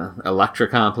has a Electra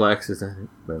complex, is that it?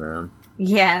 But,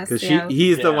 yes. Because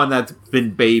he's the one that's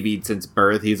been babied since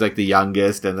birth. He's like the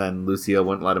youngest, and then Lucille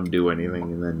wouldn't let him do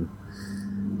anything, and then...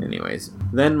 Anyways,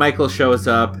 then Michael shows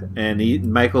up,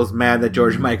 and Michael's mad that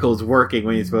George Michael's working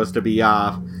when he's supposed to be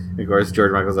off. And of course,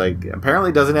 George Michael's like,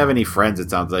 apparently doesn't have any friends,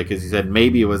 it sounds like, because he said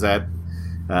maybe it was at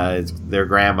their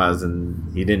grandma's,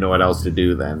 and he didn't know what else to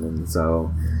do then. And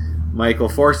so Michael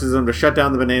forces him to shut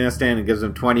down the banana stand and gives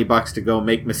him $20 to go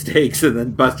make mistakes, and then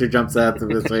Buster jumps out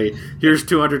to say, here's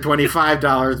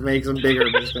 $225, make some bigger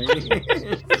mistakes.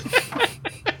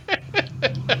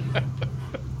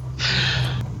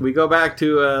 We go back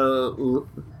to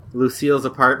Lucille's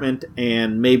apartment,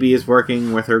 and Maybe is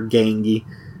working with her gangy,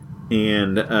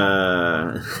 and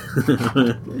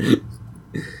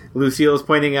Lucille's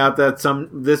pointing out that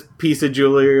this piece of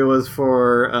jewelry was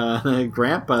for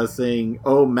Grandpa saying,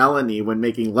 "Oh, Melanie," when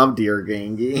making love to your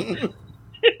gangy.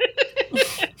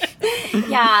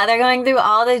 Yeah, they're going through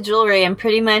all the jewelry, and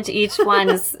pretty much each one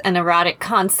is an erotic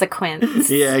consequence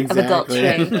of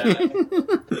adultery.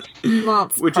 Well,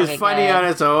 which is funny good. on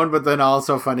its own, but then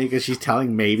also funny because she's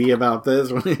telling Maybe about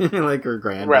this, like her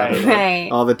granddaughter. Right.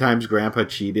 All the times Grandpa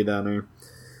cheated on her.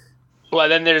 Well,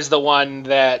 then there's the one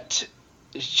that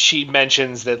she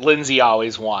mentions that Lindsay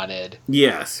always wanted.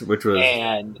 Yes, which was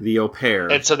the au pair.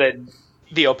 And so then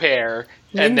the au pair.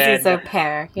 Lindsay's au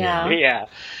pair, yeah.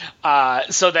 Yeah.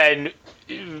 So then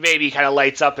Maybe kind of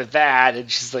lights up at that,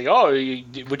 and she's like, "Oh, do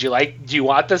you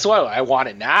want this one? I want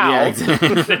it now." Yeah,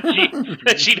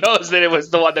 exactly. she knows that it was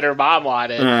the one that her mom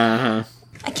wanted. Uh-huh.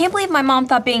 I can't believe my mom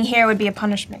thought being here would be a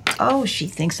punishment. Oh, she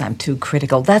thinks I'm too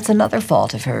critical. That's another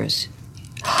fault of hers.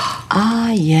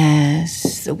 Ah,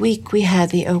 yes, the week we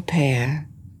had the au pair.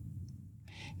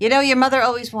 You know, your mother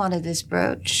always wanted this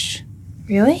brooch.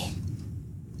 Really?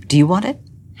 Do you want it?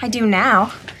 I do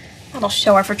now. That'll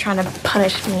show her for trying to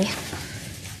punish me.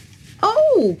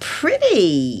 Oh,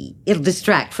 pretty. It'll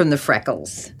distract from the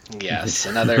freckles. Yes,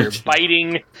 another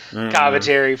biting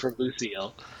commentary from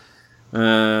Lucille.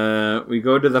 We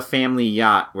go to the family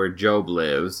yacht where Job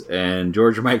lives, and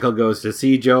George Michael goes to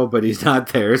see Job, but he's not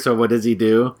there, so what does he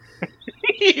do?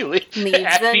 He leaves a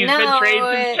After he's been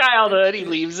trained since childhood, he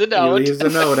leaves a note. He leaves a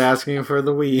note asking for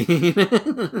the weed.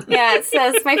 Yeah, it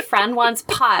says, "My friend wants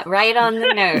pot," right on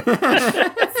the note.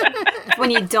 It's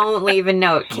when you don't leave a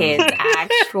note, kids,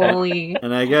 actually.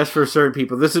 And I guess for certain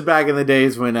people, this is back in the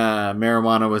days when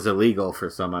marijuana was illegal for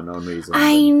some unknown reason.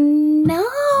 I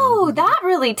know! That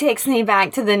really takes me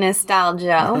back to the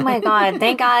nostalgia. Oh my god,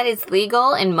 thank god it's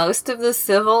legal in most of the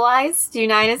civilized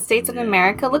United States of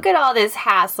America. Look at all this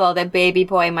hassle that baby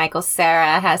boy Michael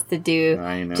Cera has to do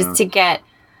just to get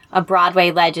a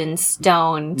Broadway legend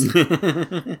stoned.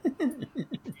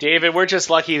 David, we're just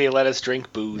lucky they let us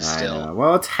drink booze still.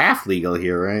 Well, it's half legal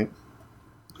here, right?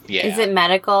 Yeah. Is it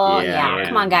medical? Yeah.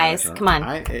 Come on, guys. Come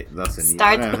on.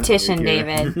 Start the petition,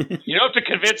 David. You don't have to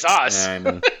convince us. I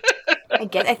know.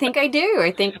 I think I do.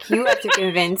 I think you have to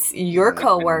convince your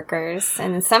coworkers,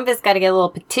 and somebody's got to get a little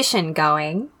petition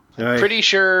going. Right. Pretty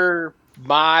sure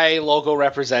my local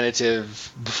representative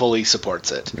fully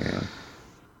supports it. Yeah.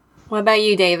 What about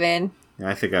you, David?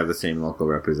 I think I have the same local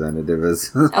representative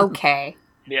as... Okay.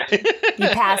 Yeah. You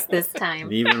passed this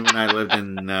time. Even when I lived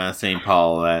in St.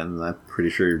 Paul, I'm pretty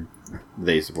sure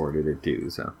they supported it too,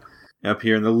 so... Up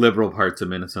here in the liberal parts of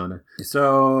Minnesota.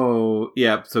 So,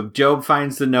 so Job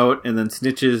finds the note and then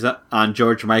snitches on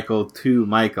George Michael to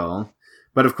Michael.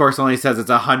 But of course only says it's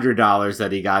 $100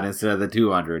 that he got instead of the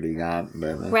 $200 he got.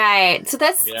 Right. So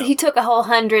he took a whole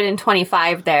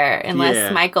 125 there,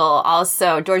 unless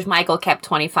George Michael kept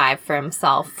 25 for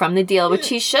himself from the deal, which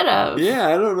he should have. Yeah,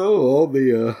 I don't know. All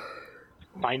the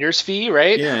finder's fee,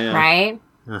 right? Yeah. Right?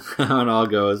 How it all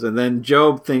goes. And then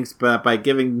Job thinks by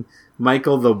giving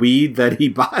Michael the weed that he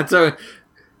bought, so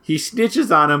he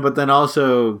snitches on him, but then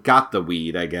also got the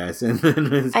weed, I guess, and then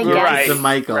gives it to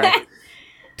Michael. Right.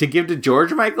 To give to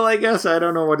George Michael, I guess? I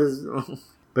don't know what is...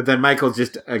 But then Michael's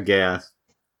just aghast.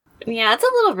 Yeah, it's a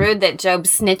little rude that Job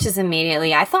snitches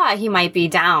immediately. I thought he might be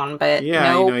down, but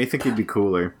nope. You think he'd be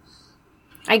cooler.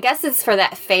 I guess it's for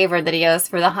that favor that he owes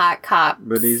for the hot cop.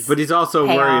 But he's also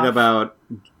worried about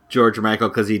George Michael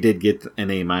because he did get an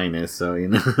A-, so, you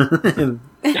know.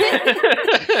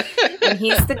 And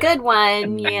he's the good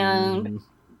one, yeah.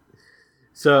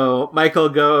 So Michael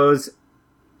goes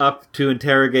up to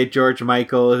interrogate George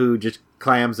Michael, who just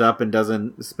clams up and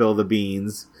doesn't spill the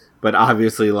beans, but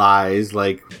obviously lies.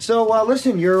 So,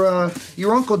 listen, your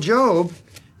Uncle Job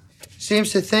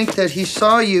seems to think that he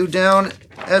saw you down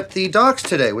at the docks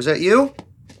today. Was that you?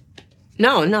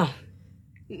 No.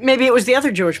 Maybe it was the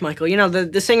other George Michael, you know,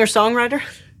 the singer-songwriter?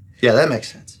 Yeah, that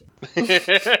makes sense.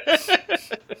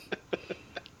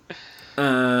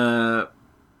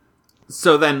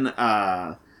 So then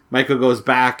Michael goes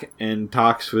back and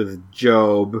talks with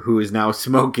Job, who is now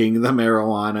smoking the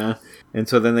marijuana. And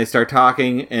so then they start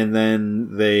talking, and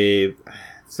then they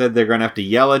said they're going to have to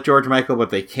yell at George Michael, but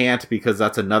they can't because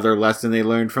that's another lesson they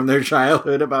learned from their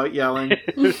childhood about yelling.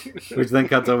 Which then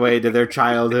cuts away to their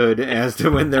childhood as to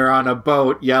when they're on a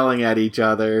boat yelling at each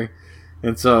other.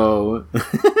 And so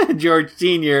George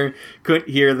Sr. couldn't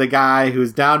hear the guy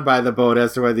who's down by the boat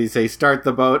as to whether he say start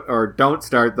the boat or don't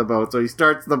start the boat. So he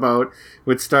starts the boat,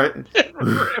 which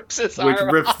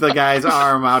rips the guy's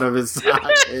arm out of his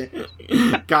socket,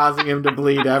 causing him to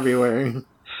bleed everywhere.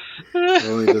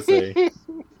 Only to say,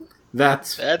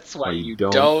 that's why you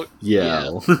don't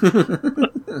yell.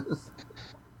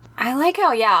 I like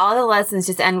how, all the lessons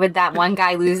just end with that one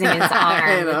guy losing his arm.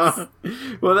 I know.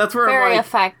 Well, that's where very I'm like...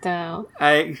 effective.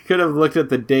 I could have looked at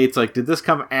the dates, like, did this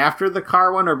come after the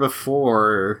car one or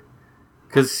before?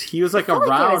 Because he was, like,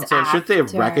 around, so shouldn't they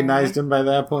have recognized him by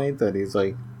that point? That he's,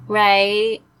 like...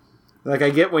 Right. Like,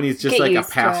 I get when he's just, like, a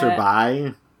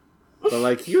passerby. But,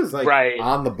 like, he was, like,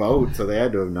 on the boat, so they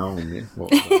had to have known.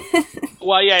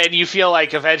 Well, yeah, and you feel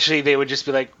like eventually they would just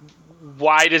be like,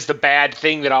 why does the bad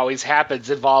thing that always happens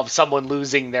involve someone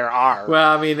losing their arm?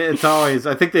 Well, I mean, it's always...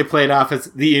 I think they played off as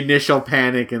the initial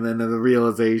panic and then the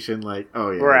realization, like,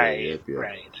 oh, yeah. Right.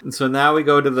 And so now we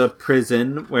go to the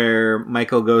prison where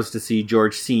Michael goes to see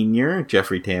George Sr.,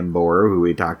 Jeffrey Tambor, who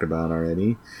we talked about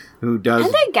already, who does...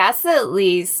 And I guess at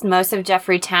least most of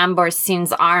Jeffrey Tambor's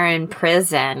scenes are in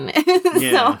prison.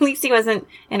 So at least he wasn't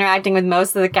interacting with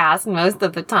most of the cast most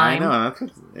of the time. I know.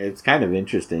 It's kind of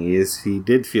interesting. He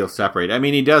did feel separated. I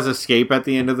mean, he does escape at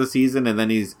the end of the season, and then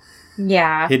he's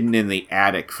hidden in the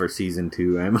attic for season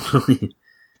 2, Emily.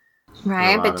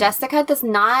 Right, but Jessica does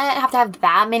not have to have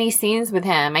that many scenes with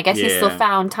him. I guess he still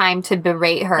found time to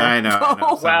berate her. I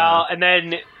know. Well, and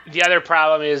then the other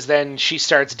problem is then she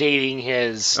starts dating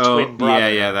his twin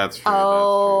brother. Yeah, that's true.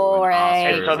 Oh,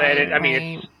 right. And so then, I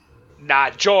mean, it's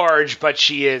not George, but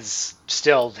she is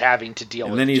still having to deal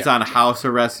with it. And then he's on house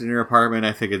arrest in her apartment,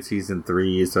 I think it's season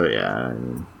 3, so yeah. I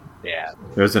mean,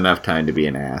 there's enough time to be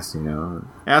an ass, you know.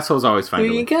 Assholes always find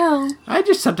There you go. I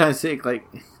just sometimes think, like,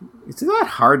 it's not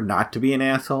hard not to be an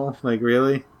asshole. Like,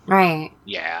 really? Right.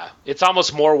 Yeah. It's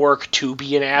almost more work to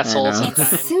be an asshole It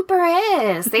sometimes. super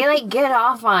is. They, like, get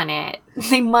off on it.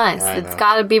 They must. It's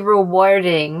gotta be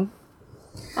rewarding.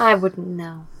 I wouldn't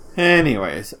know.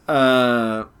 Anyways,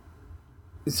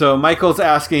 so Michael's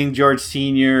asking George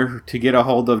Sr. to get a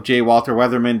hold of J. Walter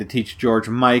Weatherman to teach George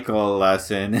Michael a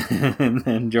lesson. And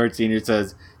then George Sr.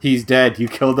 says, he's dead. You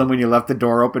killed him when you left the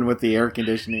door open with the air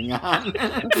conditioning on.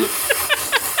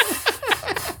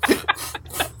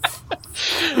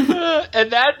 And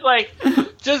that's like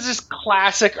just this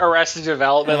classic Arrested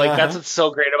Development. Like that's what's so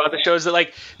great about the show is that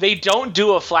like they don't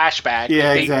do a flashback.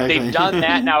 Yeah, exactly. They've done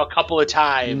that now a couple of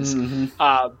times.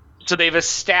 So they've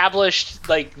established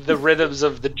like the rhythms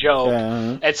of the joke,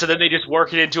 and so then they just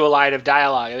work it into a line of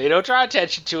dialogue. They don't draw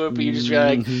attention to it, but you just be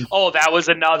like, "Oh, that was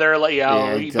another." Like,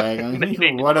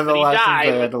 exactly. One of the lessons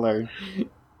they had to learn.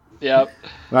 Yep.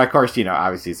 Well, of course, you know,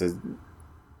 obviously says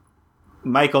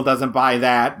Michael doesn't buy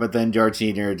that, but then George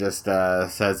Sr. just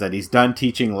says that he's done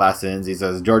teaching lessons. He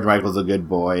says George Michael's a good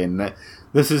boy, and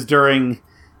this is during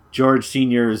George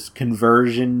Sr.'s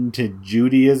conversion to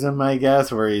Judaism, I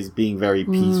guess, where he's being very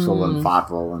peaceful and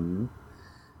thoughtful and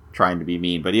trying to be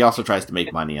mean, but he also tries to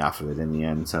make money off of it in the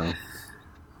end, so...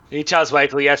 He tells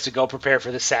Michael he has to go prepare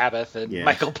for the Sabbath, and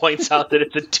Michael points out that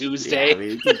it's a Tuesday. Yeah, I mean,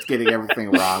 he keeps getting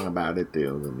everything wrong about it,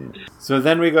 too. So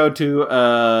then we go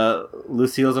to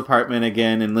Lucille's apartment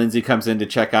again, and Lindsay comes in to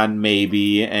check on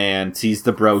Maybe, and sees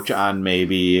the brooch on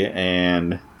Maybe,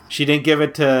 and she didn't give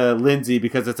it to Lindsay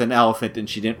because it's an elephant, and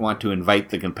she didn't want to invite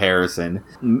the comparison.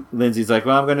 Lindsay's like,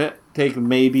 well, I'm going to take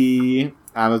Maybe...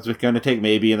 I was going to take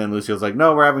Maybe, and then Lucille's like,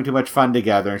 no, we're having too much fun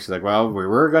together. And she's like, well, we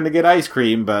were going to get ice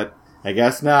cream, but... I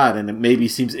guess not, and it maybe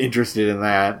seems interested in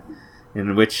that,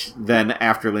 in which then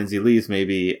after Lindsay leaves,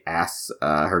 maybe asks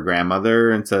her grandmother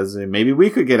and says, maybe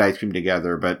we could get ice cream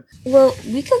together, but... Well,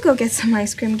 we could go get some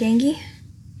ice cream, Gangy.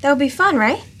 That would be fun,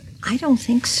 right? I don't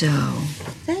think so.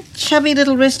 That chubby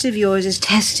little wrist of yours is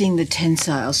testing the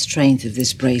tensile strength of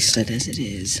this bracelet as it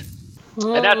is.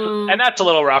 And that's a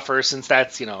little rougher since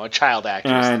that's, you know, a child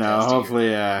actress. I know,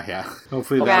 hopefully,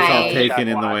 hopefully that's all taken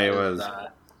in the way it was.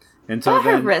 And so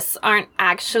her wrists aren't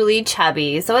actually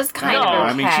chubby, so it's kind of okay.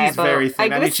 I mean, she's very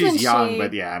thin. I mean, she's young,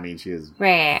 but she is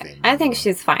right. I think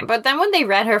she's fine. But then when they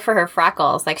read her for her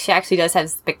freckles, like she actually does have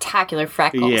spectacular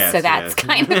freckles, so that's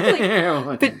kind of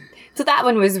like... so that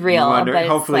one was real. But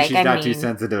hopefully she's not too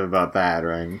sensitive about that,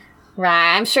 right?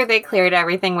 Right, I'm sure they cleared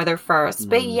everything with her first.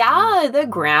 But yeah, the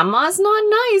grandma's not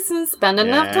nice and spend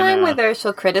enough time with her.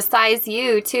 She'll criticize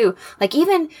you, too. Like,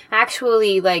 even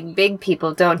actually, like, big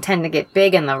people don't tend to get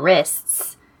big in the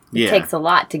wrists. It takes a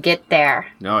lot to get there.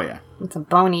 Oh, yeah. It's a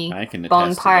bony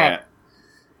bone part.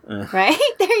 Right?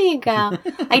 There you go.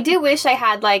 I do wish I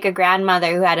had, like, a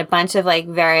grandmother who had a bunch of, like,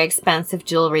 very expensive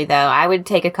jewelry, though. I would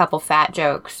take a couple fat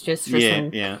jokes just for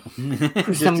some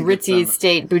ritzy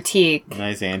estate boutique.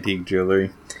 Nice antique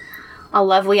jewelry. A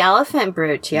lovely elephant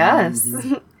brooch, yes.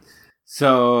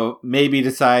 So, Maybe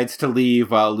decides to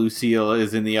leave while Lucille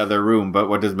is in the other room, but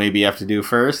what does Maybe have to do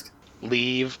first?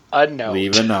 Leave a note.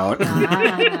 Leave a note.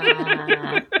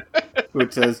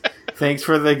 Which says, thanks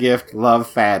for the gift, love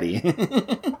Fatty.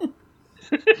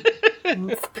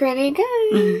 It's pretty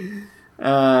good.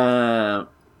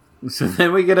 So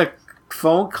then we get a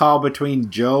phone call between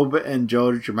Job and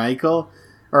George Michael.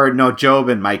 Or no, Job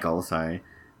and Michael, sorry.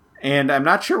 And I'm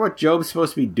not sure what Job's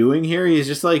supposed to be doing here. He's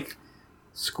just like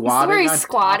squatting. He's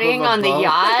squatting on the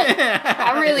yacht.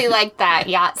 I really like that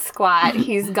yacht squat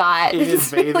he's got. In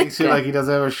his bathing suit, like he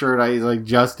doesn't have a shirt on. He's like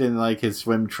just in like his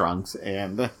swim trunks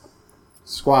and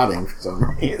squatting for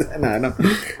some reason. I don't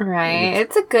know. Right.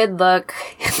 It's a good look.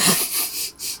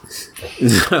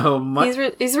 So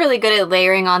he's really good at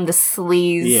layering on the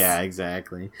sleeves. Yeah,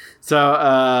 exactly.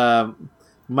 So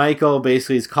Michael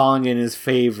basically is calling in his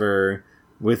favor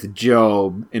with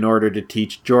Job in order to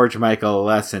teach George Michael a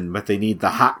lesson, but they need the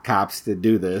hot cops to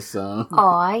do this. So.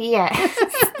 Oh yes,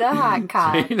 the hot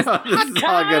cops. So, this is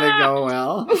all gonna go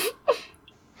well.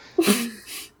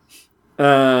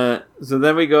 So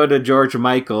then we go to George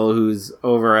Michael, who's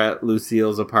over at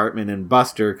Lucille's apartment, and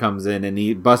Buster comes in,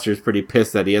 and Buster's pretty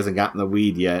pissed that he hasn't gotten the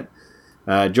weed yet.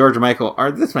 George Michael,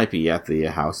 or this might be at the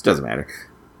house, doesn't matter.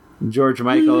 George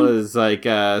Michael is like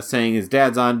saying his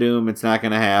dad's on to him, it's not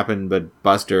going to happen, but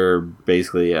Buster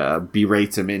basically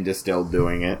berates him into still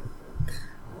doing it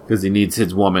because he needs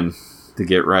his woman to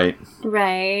get right.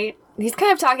 Right. He's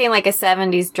kind of talking like a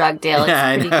 70s drug deal.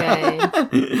 It's pretty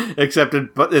good. Except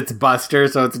it's Buster,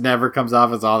 so it never comes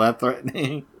off as all that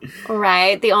threatening.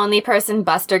 Right. The only person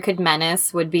Buster could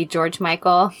menace would be George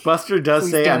Michael. Buster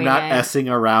does say, I'm not S-ing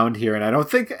around here, and I don't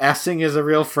think S-ing is a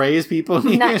real phrase people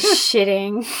need. I'm not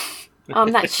shitting. Oh,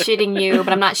 I'm not shitting you,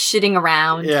 but I'm not shitting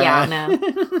around. Yeah, no.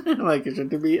 Like, it should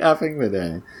be effing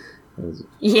today.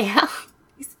 Yeah.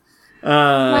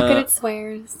 Not good at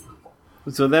swears.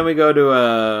 So then we go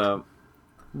to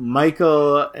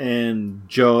Michael and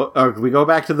Joe. We go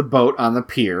back to the boat on the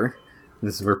pier.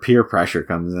 This is where peer pressure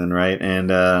comes in, right? And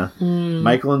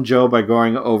Michael and Job are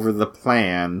going over the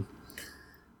plan.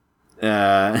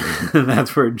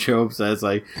 That's where Job says,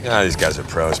 like... Yeah, these guys are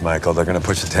pros, Michael. They're going to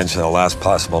push the tension to the last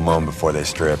possible moment before they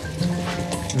strip.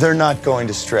 They're not going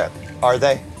to strip, are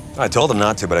they? I told them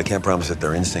not to, but I can't promise that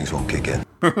their instincts won't kick in.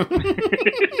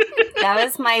 That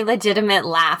was my legitimate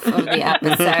laugh of the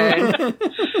episode.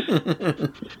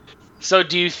 So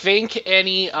do you think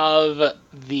any of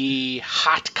the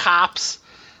hot cops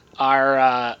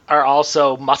are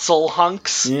also muscle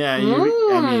hunks? Yeah, I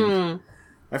mean,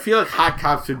 I feel like hot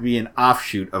cops would be an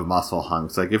offshoot of muscle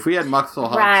hunks. Like if we had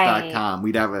musclehunks.com,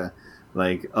 we'd have a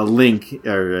link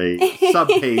or a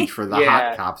subpage for the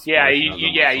hot cops. Yeah,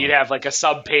 you'd have like a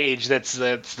subpage that's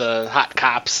the hot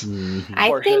cops. Mm-hmm.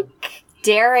 I think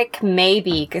Derek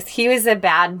maybe, because he was a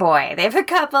bad boy. They have a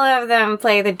couple of them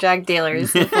play the drug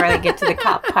dealers before they get to the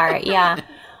cop part. Yeah.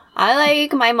 I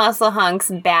like my muscle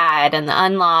hunks bad and the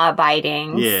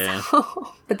unlaw-abiding. Yeah.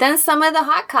 So. But then some of the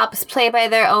hot cops play by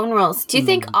their own rules. Do you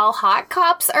think all hot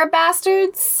cops are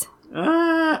bastards?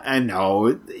 I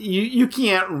know. You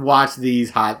can't watch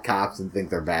these hot cops and think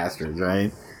they're bastards,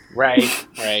 right?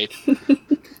 Right.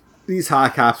 These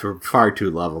hot cops were far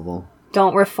too lovable.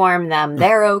 Don't reform them.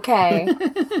 They're okay.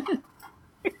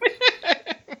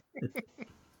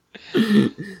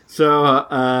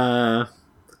 So,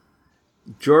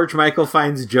 George Michael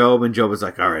finds Job, and Job is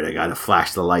like, all right, I gotta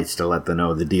flash the lights to let them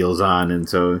know the deal's on. And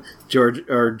so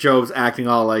Job's acting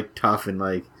all like tough and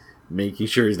like making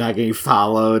sure he's not getting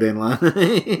followed and like...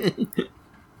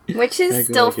 Which is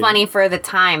still funny for the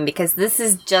time, because this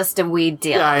is just a weed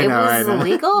deal. Yeah, it was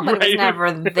illegal, but it was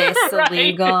never this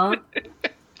illegal.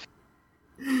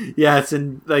 Yes,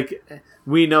 and like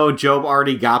we know Job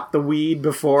already got the weed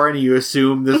before, and you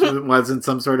assume this wasn't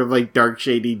some sort of like dark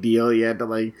shady deal he had to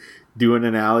like do in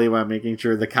an alley while making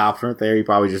sure the cops weren't there. He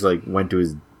probably just like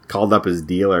called up his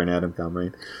dealer and had him come,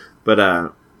 right?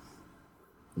 But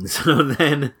so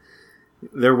then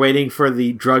they're waiting for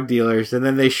the drug dealers, and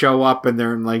then they show up and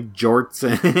they're in like jorts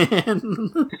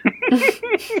and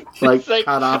like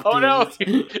cut off. Oh no!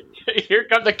 Here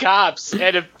come the cops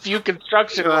and a few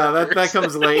construction workers. That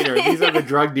comes later. These are the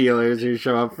drug dealers who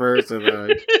show up first. And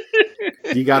like,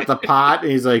 you got the pot,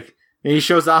 and he's like, and he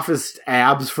shows off his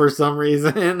abs for some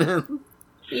reason.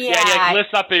 He like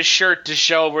lifts up his shirt to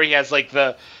show where he has like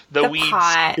the weeds,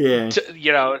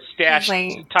 stashed,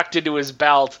 tucked into his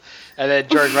belt. And then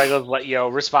George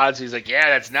Michael, responds. He's like, "Yeah,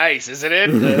 that's nice, isn't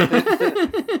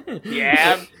it?"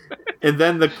 Yeah. And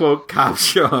then the quote cops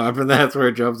show up, and that's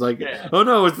where Job's like, "Oh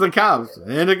no, it's the cops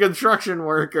and a construction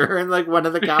worker." And like one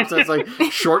of the cops has like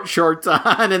short shorts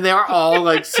on, and they are all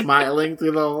like smiling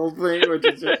through the whole thing, which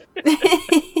is just.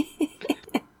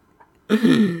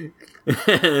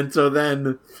 And so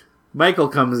then Michael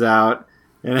comes out,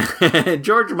 and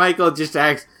George Michael just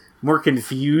acts more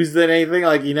confused than anything.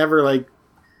 Like he never like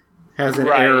has an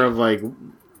air of like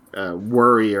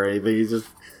worry or anything.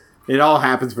 It all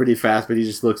happens pretty fast, but he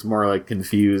just looks more like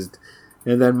confused.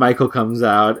 And then Michael comes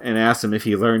out and asks him if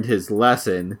he learned his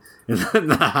lesson. And then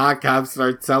the hot cops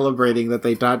start celebrating that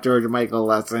they taught George Michael a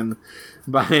lesson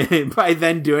by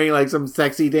then doing like some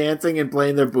sexy dancing and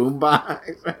playing their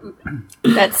boombox.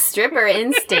 That stripper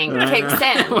instinct kicks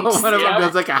in. One of them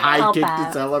does like a high kick to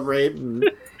celebrate.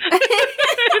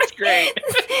 It's great.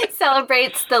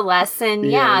 Celebrates the lesson.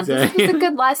 Yeah, exactly. This was a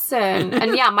good lesson.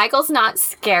 And yeah, Michael's not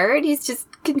scared. He's just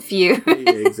confused.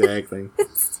 Exactly.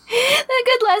 A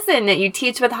good lesson that you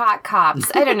teach with hot cops.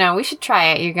 I don't know. We should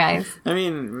try it, you guys. I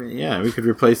mean, yeah, we could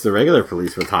replace the regular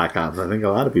police with hot cops. I think a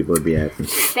lot of people would be happy.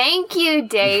 Thank you,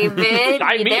 David.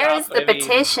 There's the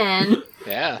petition.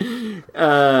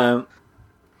 Yeah.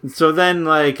 So then,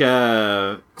 like,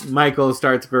 Michael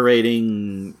starts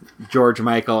berating George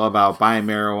Michael about buying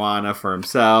marijuana for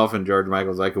himself, and George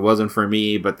Michael's like, it wasn't for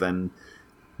me, but then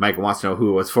Michael wants to know who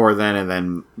it was for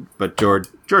then, but George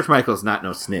Michael's not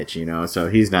no snitch, so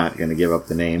he's not going to give up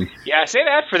the name. Yeah, say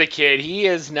that for the kid. He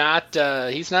is not,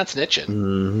 he's not snitching.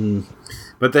 Mm-hmm.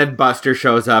 But then Buster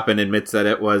shows up and admits that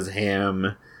it was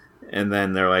him, and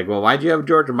then they're like, well, why'd you have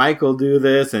George Michael do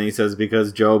this? And he says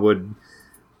because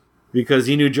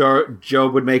he knew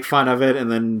Job would make fun of it,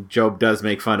 and then Job does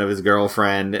make fun of his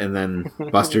girlfriend, and then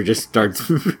Buster just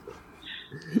starts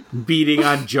beating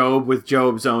on Job with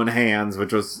Job's own hands,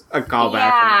 which was a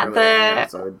callback from an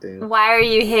episode too. Why are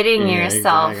you hitting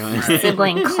yourself? Exactly.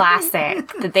 Sibling classic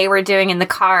that they were doing in the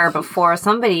car before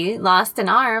somebody lost an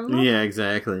arm. Yeah,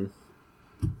 exactly.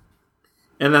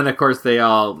 And then, of course,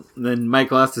 then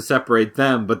Michael has to separate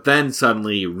them, but then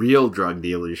suddenly real drug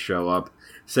dealers show up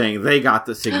saying they got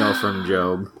the signal from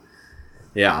Job.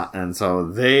 Yeah, and so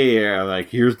they are like,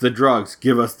 here's the drugs,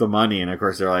 give us the money. And of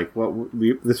course they're like, well,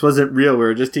 this wasn't real, we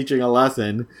were just teaching a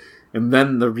lesson. And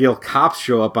then the real cops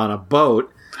show up on a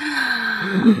boat.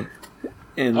 And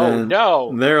then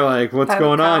they're like, what's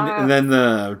going on? And then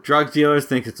the drug dealers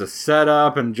think it's a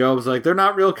setup, and Job's like, they're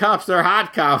not real cops, they're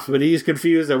hot cops, but he's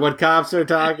confused at what cops they're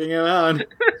talking about.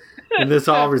 And this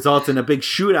all results in a big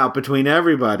shootout between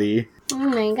everybody. Oh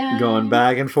my god. Going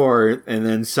back and forth, and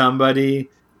then somebody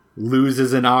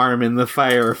loses an arm in the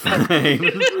firefight.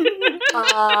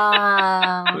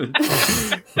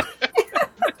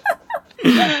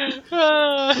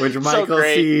 Which Michael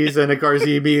sees, and of course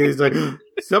he's like,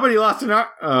 somebody lost an arm.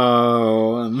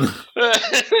 Oh.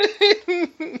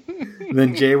 And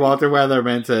then J. Walter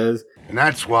Weatherman says, and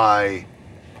that's why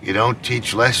you don't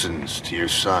teach lessons to your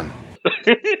son.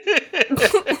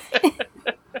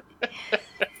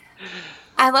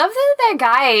 I love that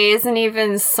guy isn't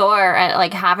even sore at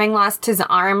like having lost his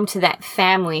arm to that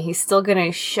family. He's still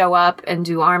gonna show up and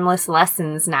do armless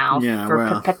lessons now for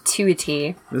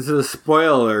perpetuity. This is a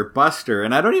spoiler, Buster,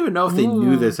 and I don't even know if they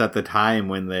knew this at the time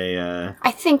when they. I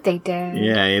think they did.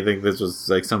 Yeah, you think this was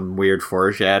like some weird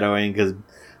foreshadowing because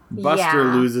Buster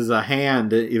loses a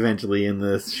hand eventually in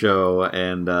this show,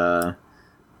 and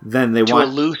then they want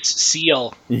a loose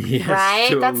seal. Yes,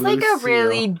 right? That's like a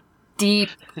really deep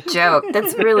joke.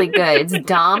 That's really good. It's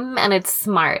dumb and it's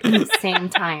smart at the same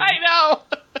time. I know.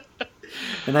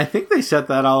 And I think they set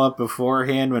that all up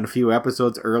beforehand when a few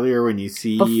episodes earlier when you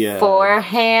see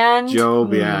beforehand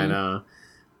Job. Yeah, I know.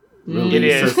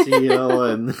 Release a seal,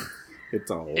 and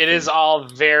it is all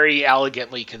very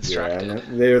elegantly constructed.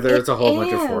 Yeah, there's a whole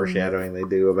bunch of foreshadowing they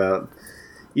do about.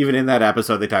 Even in that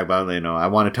episode, they talk about I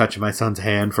want to touch my son's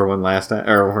hand for one last time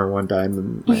or for one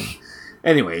time.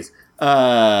 Anyways.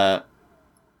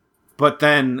 But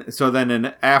then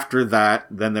after that,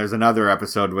 then there's another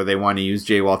episode where they want to use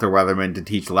J. Walter Weatherman to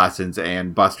teach lessons,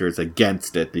 and Buster's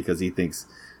against it because he thinks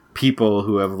people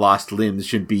who have lost limbs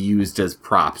should be used as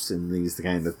props in these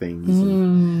kind of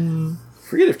things.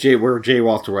 Forget where J.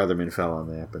 Walter Weatherman fell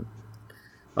on that, but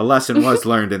a lesson was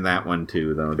learned in that one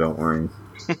too, though. Don't worry.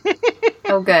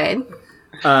 Oh, good.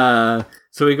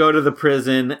 So we go to the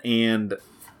prison, and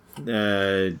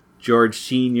George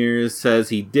Sr. says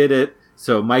he did it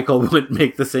so Michael wouldn't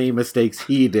make the same mistakes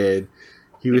he did.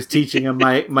 He was teaching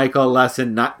Michael a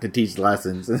lesson not to teach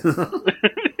lessons.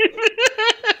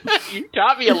 You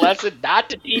taught me a lesson not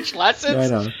to teach lessons? I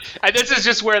know. And this is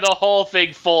just where the whole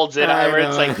thing folds in. Where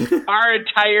it's like our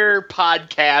entire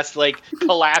podcast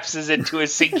collapses into a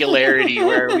singularity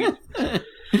where we...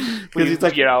 Because he's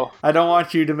like, I don't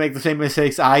want you to make the same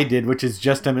mistakes I did, which is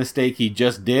just a mistake he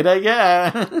just did, I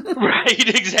guess. Right,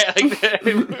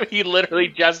 exactly. He literally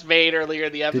just made earlier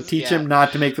in the episode. To teach him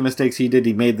not to make the mistakes he did,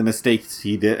 he made the mistakes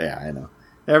he did. Yeah, I know.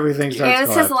 Everything starts It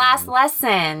was his last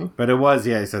lesson. But it was,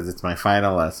 he says, it's my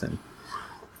final lesson.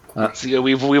 So,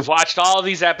 we've watched all of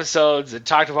these episodes and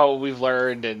talked about what we've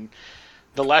learned, and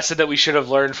the lesson that we should have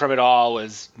learned from it all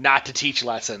was not to teach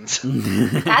lessons.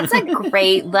 That's a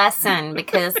great lesson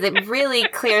because it really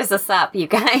clears us up, you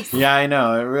guys. Yeah, I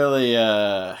know. It really,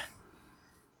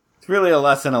 it's really a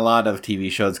lesson a lot of TV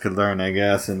shows could learn, I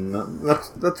guess, and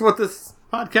that's what this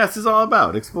podcast is all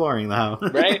about, exploring how.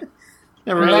 Right?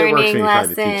 Never really works when you try to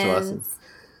teach lessons.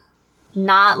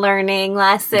 Not learning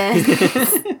lessons.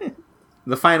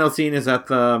 The final scene is at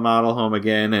the model home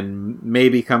again, and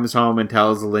Maybe comes home and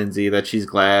tells Lindsay that she's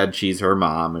glad she's her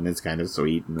mom, and it's kind of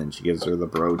sweet, and then she gives her the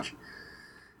brooch.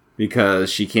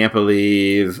 Because she can't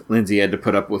believe Lindsay had to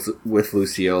put up with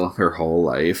Lucille her whole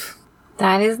life.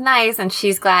 That is nice, and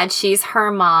she's glad she's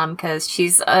her mom, because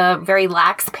she's a very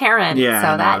lax parent,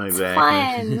 so that's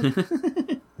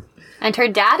fun. And her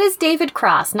dad is David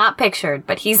Cross, not pictured,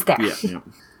 but he's there.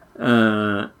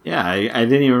 I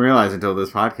didn't even realize until this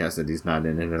podcast that he's not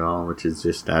in it at all, which is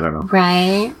just, I don't know.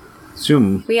 Right?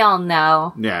 Assume. We all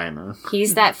know. Yeah, I know.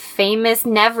 He's that famous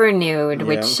Never Nude,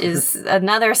 which is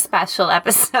another special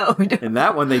episode. And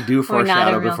that one they do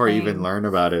foreshadow before you even learn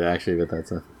about it, actually, but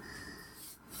that's a...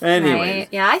 Anyway. Right?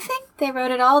 Yeah, I think they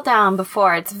wrote it all down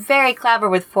before. It's very clever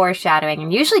with foreshadowing,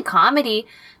 and usually comedy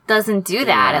doesn't do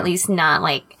that, at least not,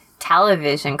 like,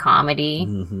 television comedy.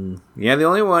 Mm-hmm. Yeah, the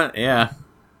only one... Yeah.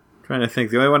 Trying to think.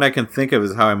 The only one I can think of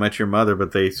is How I Met Your Mother,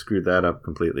 but they screwed that up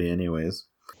completely anyways.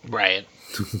 Right.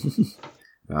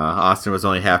 Austin was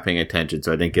only half paying attention,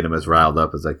 so I didn't get him as riled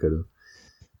up as I could have.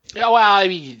 Yeah, well, I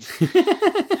mean...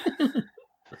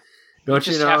 Don't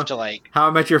you know? Have to, like... How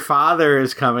I Met Your Father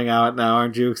is coming out now.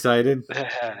 Aren't you excited?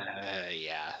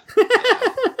 Yeah.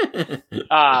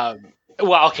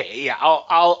 Well, okay, yeah.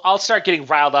 I'll start getting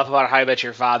riled up about How I Met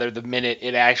Your Father the minute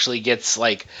it actually gets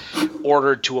like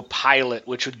ordered to a pilot,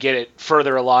 which would get it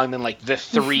further along than like the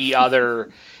 3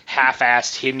 other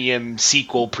half-assed hymnium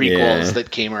prequels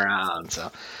that came around.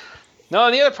 So,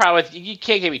 no, the other problem with you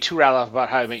can't get me too riled up about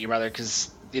How I Met Your Mother because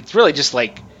it's really just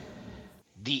like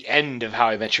the end of How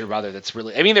I Met Your Mother. That's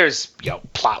really, I mean, there's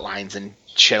plot lines and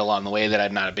shit along the way that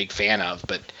I'm not a big fan of,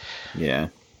 but yeah.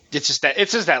 It's just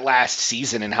that last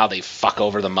season and how they fuck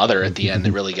over the mother at the end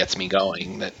that really gets me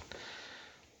going. That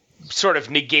sort of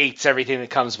negates everything that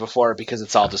comes before because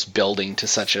it's all just building to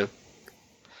such a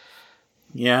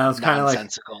it's kind of like.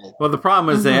 Well, the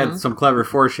problem is they had some clever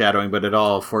foreshadowing, but it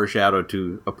all foreshadowed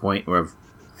to a point of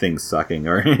things sucking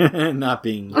or not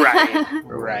being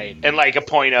right, and like a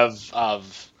point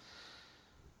of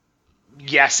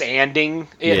yes-anding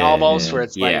it almost, where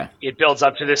it's like it builds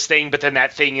up to this thing, but then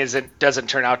that thing doesn't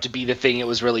turn out to be the thing it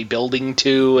was really building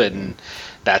to, and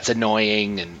that's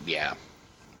annoying. And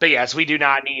but yes, we do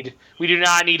not need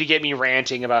to get me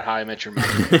ranting about How I Met Your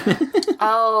Mother.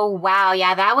 Oh wow,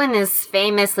 yeah, that one is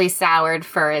famously soured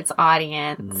for its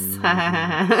audience.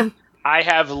 I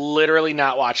have literally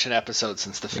not watched an episode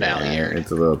since the finale aired. It's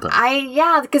a little tough.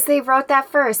 Because they wrote that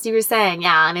first. You were saying,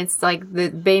 and it's like they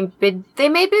made big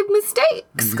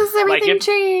mistakes because everything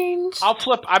changed.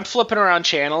 I'm flipping around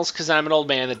channels because I'm an old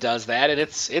man that does that, and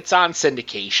it's on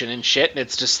syndication and shit, and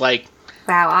it's just like,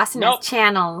 wow, Austin has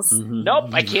channels. Nope,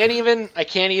 I can't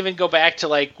even go back to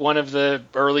like one of the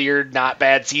earlier not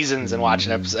bad seasons and watch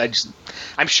an episode.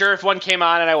 I'm sure if one came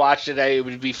on and I watched it, it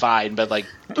would be fine. But like,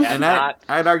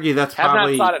 I'd argue that's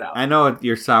probably. Not thought it out. I know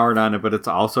you're soured on it, but it's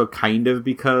also kind of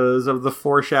because of the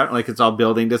foreshadowing. Like it's all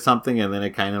building to something, and then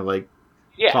it kind of like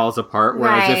falls apart.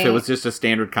 Whereas if it was just a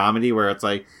standard comedy, where it's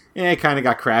like, it kind of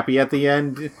got crappy at the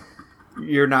end.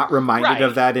 You're not reminded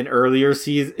of that in earlier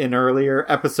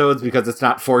episodes because it's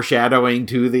not foreshadowing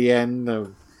to the end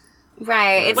of.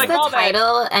 Right, it's like the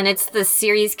title and it's the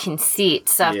series conceit.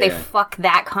 So if they fuck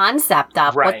that concept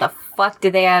up, what the fuck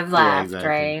do they have left,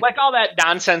 right? Like all that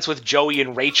nonsense with Joey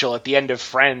and Rachel at the end of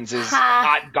Friends is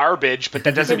hot garbage, but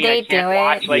that doesn't mean I can't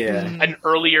watch like an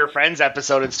earlier Friends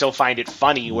episode and still find it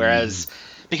funny. Whereas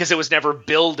because it was never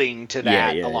building to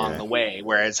that along the way.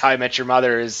 Whereas How I Met Your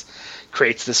Mother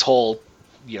creates this whole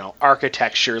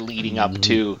architecture leading up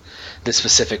to the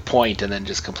specific point and then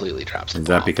just completely drops the ball. Is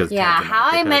that because How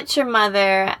I Met Your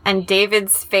Mother and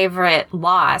David's favorite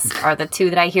Lost are the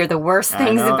two that I hear the worst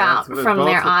things about from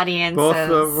their audiences.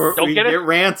 Don't get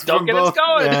rants from both.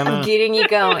 I'm getting you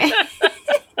going.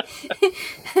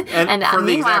 and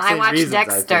meanwhile, I watched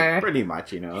Dexter. Pretty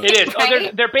much, It is. Right?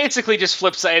 Oh, they're basically just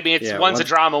flip side. I mean, one's a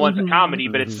drama, one's a comedy,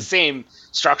 but it's the same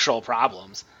structural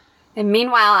problems. And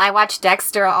meanwhile, I watched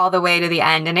Dexter all the way to the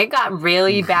end, and it got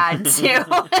really bad, too.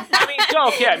 I mean,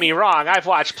 don't get me wrong. I've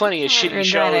watched plenty of shitty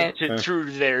shows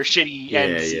through their shitty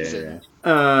end season.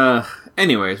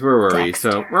 Anyways, where were we?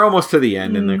 Dexter. So we're almost to the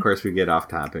end, and of course we get off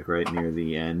topic right near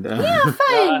the end. Yeah,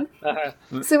 fun.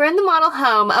 So we're in the model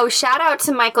home. Oh, shout out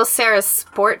to Michael Cera's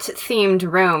sport-themed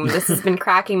room. This has been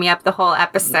cracking me up the whole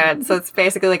episode. So it's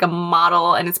basically like a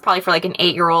model, and it's probably for like an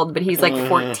 8-year-old, but he's like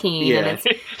 14, and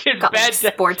it's got like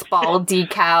sports ball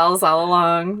decals all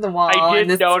along the wall. I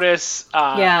did notice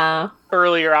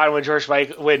earlier on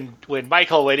when when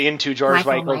Michael went into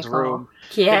Michael's room,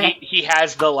 he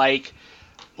has the like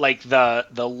the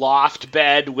loft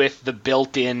bed with the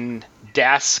built-in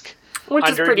desk, which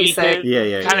is pretty sick.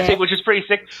 Kind of thing, which is pretty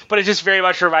sick. But it just very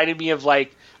much reminded me of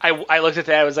like I looked at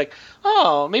that. I was like,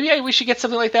 oh, maybe we should get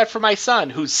something like that for my son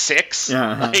who's 6.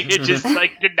 Like, it just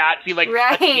like did not seem like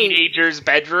a teenager's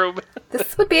bedroom.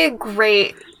 This would be a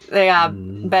great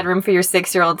bedroom for your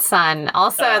 6-year-old son.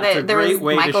 Also, it's a great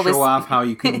way to show off how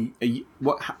you can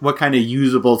what kind of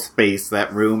usable space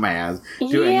that room has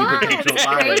to any potential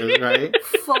buyers, right?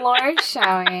 Floor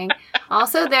showing.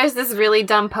 Also, there's this really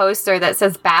dumb poster that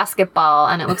says basketball,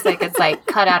 and it looks like it's like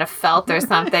cut out of felt or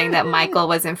something that Michael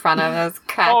was in front of. Us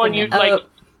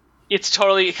it's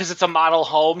totally because it's a model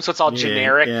home, so it's all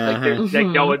generic. Like there's like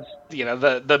no one's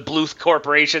the Bluth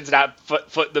Corporation's not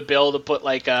foot the bill to put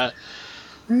like a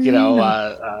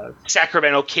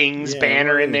Sacramento Kings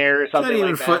banner in there or something. It's not even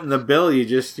like that. foot in the bill. You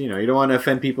just you don't want to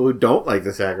offend people who don't like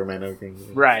the Sacramento Kings,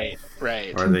 right?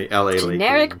 Or the LA Lakers.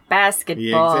 Generic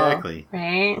basketball, exactly.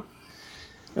 Right.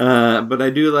 But I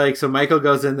do like, so Michael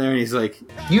goes in there and he's like,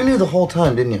 you knew the whole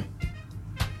time, didn't you?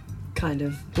 Kind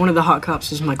of. One of the hot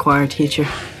cops was my choir teacher.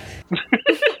 For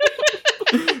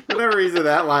whatever reason,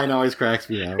 that line always cracks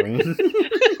me up. Right?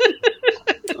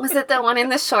 Was it the one in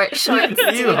the shorts?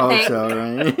 You hope so,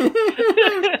 right?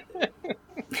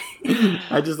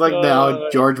 I just like now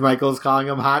George Michael's calling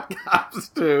them hot cops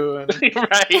too.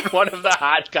 Right, one of the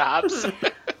hot cops.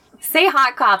 Say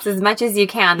hot cops as much as you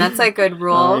can. That's a good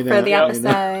rule for the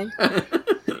episode.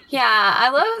 Yeah, I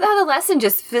love how the lesson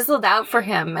just fizzled out for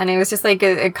him, and it was just like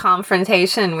a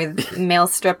confrontation with male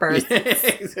strippers. Yeah,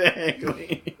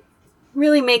 exactly.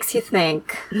 Really makes you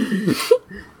think.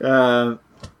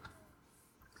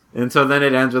 And so then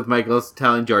it ends with Michael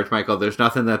telling George Michael there's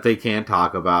nothing that they can't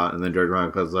talk about, and then George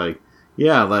Michael's like,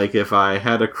 yeah, like if I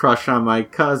had a crush on my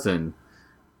cousin.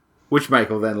 Which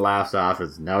Michael then laughs off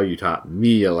as, now you taught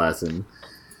me a lesson.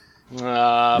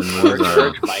 Poor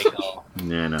George Michael.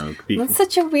 Yeah, no. That's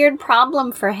such a weird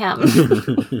problem for him.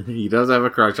 He does have a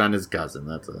crush on his cousin.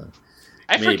 That's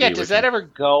I forget, does that ever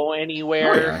go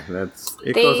anywhere? Oh, yeah,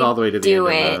 it goes all the way to the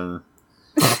end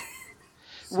of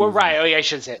well, right. Oh, yeah, I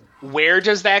should say it. Where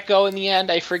does that go in the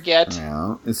end? I forget.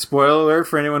 Well, spoiler alert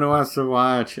for anyone who wants to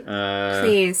watch.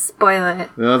 Please, spoil it.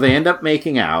 Well, they end up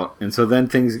making out, and so then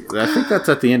things... I think that's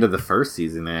at the end of the first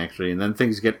season, actually, and then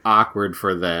things get awkward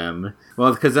for them.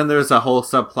 Well, because then there's a whole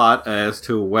subplot as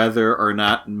to whether or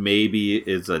not maybe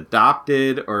is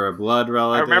adopted or a blood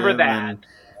relative. I remember that.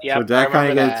 Yeah, so that kind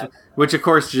of gets... Which, of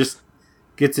course, just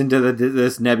gets into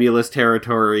this nebulous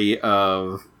territory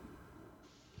of...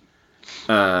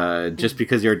 just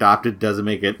because you're adopted doesn't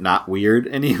make it not weird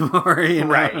anymore, you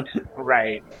know?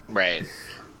 Right.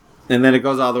 And then it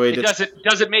goes all the way to... It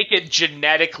doesn't make it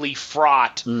genetically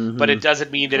fraught, but it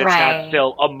doesn't mean that it's not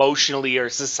still emotionally or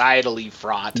societally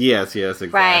fraught. Yes, exactly.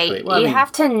 Right. Well, you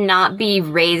have to not be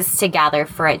raised together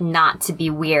for it not to be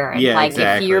weird. Yeah, like,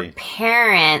 exactly. if your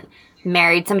parent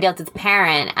married somebody else's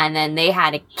parent and then they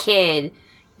had a kid...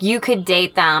 You could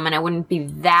date them, and it wouldn't be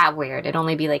that weird. It'd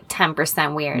only be like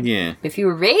 10% weird. Yeah. If you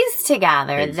were raised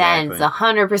together, then it's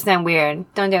 100%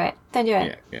 weird. Don't do it. Don't do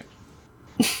it.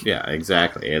 Yeah,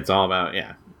 exactly. It's all about,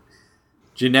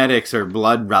 genetics or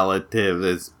blood relative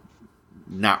is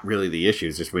not really the issue.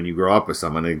 It's just when you grow up with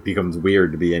someone, it becomes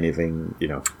weird to be anything,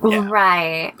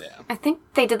 Right. Yeah. I think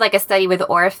they did like a study with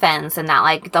orphans, and that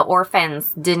like the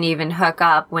orphans didn't even hook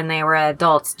up when they were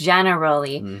adults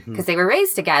generally because they were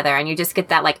raised together, and you just get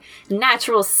that like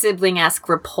natural sibling-esque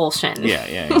repulsion. Yeah,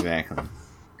 exactly.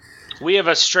 We have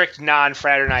a strict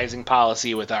non-fraternizing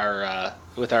policy with our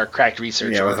cracked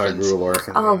research. Yeah, with our gruel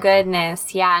orphans. Oh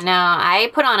goodness, yeah. No, I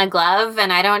put on a glove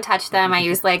and I don't touch them. I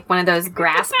use like one of those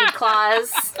graspy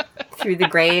claws through the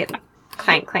grate.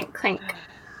 Clank, clank, clank.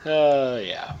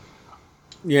 Yeah.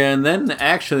 Yeah, and then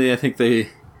actually, I think they.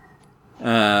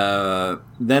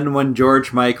 Then when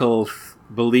George Michael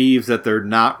believes that they're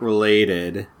not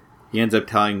related, he ends up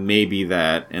telling maybe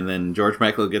that, and then George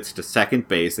Michael gets to second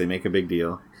base. They make a big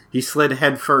deal. He slid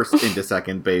head first into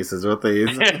second base, is what they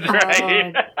say.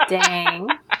 Oh, dang.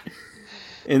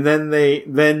 And then they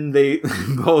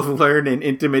both learn in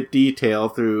intimate detail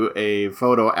through a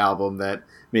photo album that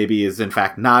maybe is in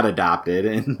fact not adopted,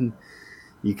 and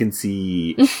You can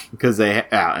see because they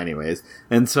anyways,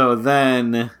 and so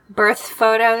then birth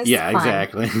photos. Yeah, fun.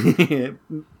 exactly.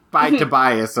 By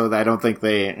Tobias, so that I don't think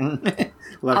they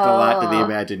left a lot to the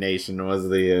imagination. Was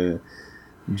the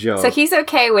joke? So he's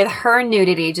okay with her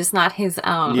nudity, just not his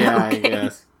own. Yeah, okay. I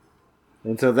guess.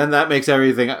 And so then that makes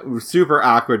everything super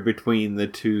awkward between the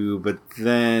two. But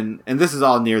then, and this is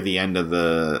all near the end of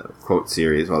the quote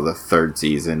series, well, the third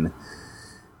season.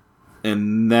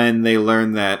 And then they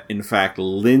learn that, in fact,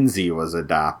 Lindsay was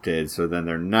adopted, so then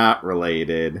they're not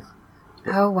related.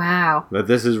 Oh, wow. But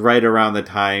this is right around the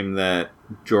time that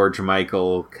George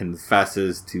Michael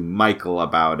confesses to Michael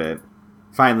about it.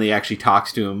 Finally actually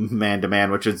talks to him man to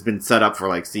man, which has been set up for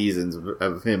like seasons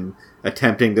of him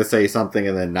attempting to say something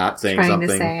and then not saying something.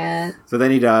 Trying to say it. So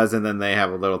then he does, and then they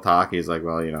have a little talk. He's like,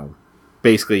 well,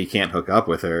 basically you can't hook up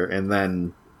with her. And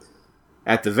then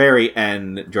at the very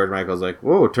end, George Michael's like,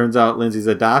 whoa, it turns out Lindsay's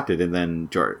adopted. And then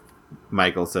George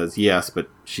Michael says, yes, but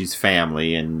she's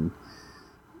family, and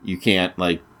you can't,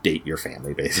 date your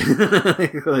family,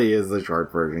 basically, is the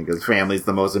short version, because family's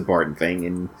the most important thing,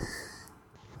 and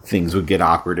things would get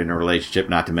awkward in a relationship,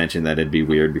 not to mention that it'd be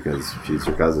weird because she's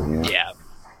your cousin, Yeah.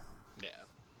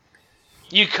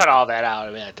 You cut all that out.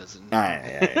 I mean, that doesn't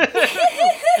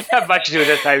have much to do with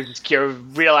this. I just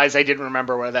realized I didn't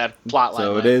remember where that plot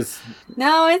line went. So it is.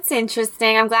 No, it's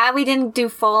interesting. I'm glad we didn't do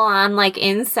full on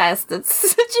incest. It's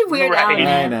such a weird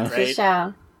element to the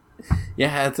show.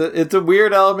 Yeah, it's a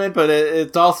weird element, but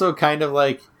it's also kind of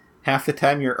like half the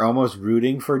time you're almost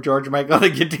rooting for George Michael to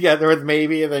get together with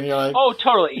Maybe, and then you're like, oh,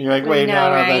 totally. You're like, wait, no,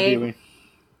 that'd be me.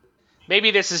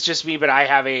 Maybe this is just me, but I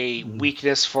have a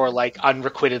weakness for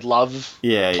unrequited love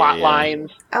plot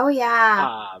lines. Oh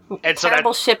yeah, and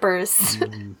terrible shippers.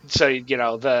 So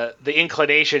the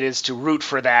inclination is to root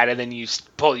for that, and then you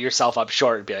pull yourself up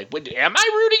short and be like, "Am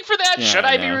I rooting for that? Yeah, should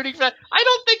I be rooting for that? I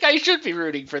don't think I should be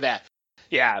rooting for that."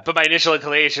 Yeah, but my initial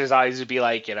inclination is always to be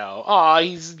like, oh,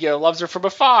 he's loves her from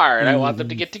afar, and I want them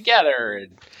to get together.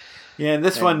 And yeah, and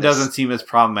this one doesn't seem as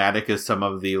problematic as some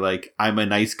of the I'm a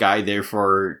nice guy,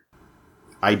 therefore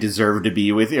I deserve to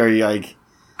be with you.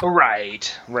 Or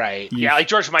right. Yeah,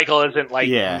 George Michael isn't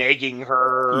nagging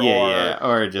her,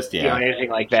 or just doing anything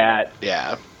like that.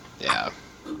 Yeah.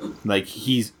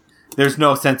 There's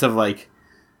no sense of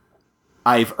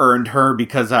I've earned her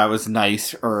because I was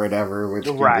nice or whatever, which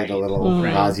can get a little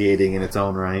nauseating in its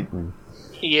own right.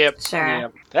 Yep. Sure.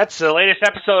 Yep. That's the latest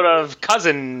episode of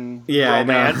Cousin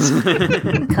Romance. I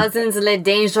know. Cousins Les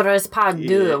Dangereux Pas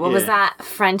Deux. What was that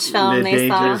French film they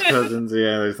saw? Dangerous Cousins,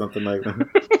 or something like that.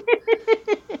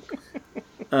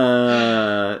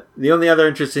 The only other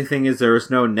interesting thing is there was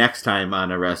no next time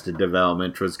on Arrested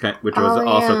Development, which was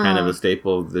also kind of a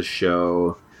staple of the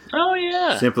show. Oh,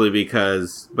 yeah. Simply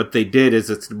because what they did is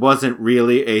it wasn't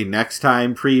really a next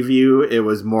time preview. It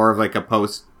was more of a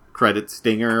post-credit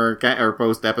stinger or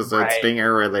post-episode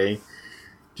stinger where they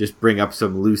just bring up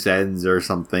some loose ends or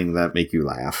something that make you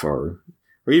laugh or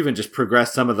even just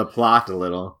progress some of the plot a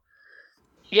little.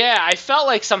 Yeah, I felt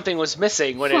like something was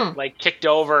missing when it kicked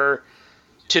over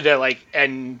to the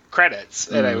end credits.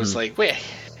 And I was like, wait,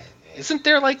 isn't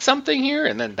there something here?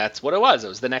 And then that's what it was. It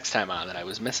was the next time on that I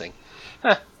was missing.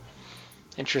 Huh.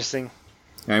 Interesting.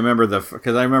 I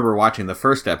remember watching the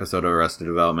first episode of Arrested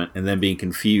Development and then being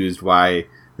confused why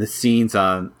the scenes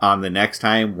on the next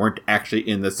time weren't actually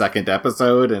in the second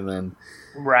episode, and then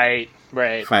right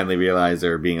finally realized they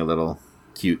were being a little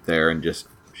cute there and just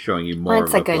showing you more.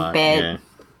 That's a good plot. bit. Yeah.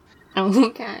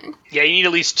 Okay. Yeah, you need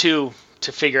at least two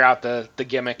to figure out the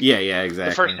gimmick. Yeah,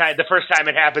 exactly. The first time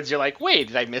it happens, you're like, wait,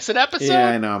 did I miss an episode? Yeah,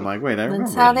 I know. I'm like, wait, I remember.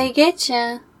 That's how they get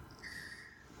you.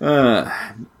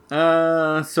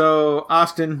 So,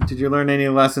 Austin, did you learn any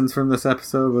lessons from this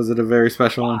episode? Was it a very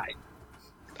special one?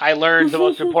 I learned the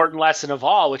most important lesson of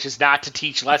all, which is not to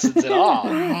teach lessons at all.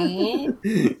 Right.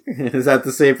 Is that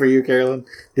the same for you, Carolyn?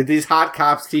 Did these hot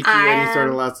cops teach you any sort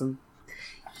of lesson?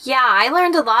 Yeah, I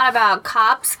learned a lot about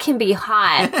cops can be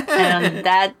hot, and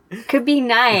that could be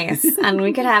nice, and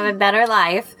we could have a better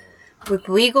life with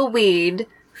legal weed,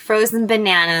 frozen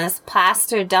bananas,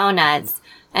 plaster donuts,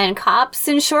 and cops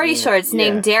in shorty shorts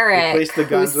named Derek. Replace the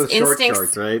guns with short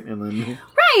shorts, right? And then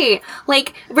right,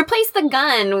 replace the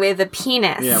gun with a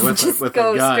penis. Yeah, just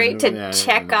go straight to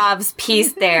Chekhov's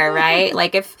piece there, right?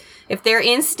 If their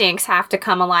instincts have to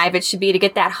come alive, it should be to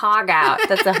get that hog out.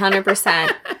 That's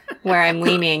 100% where I'm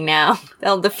leaning now.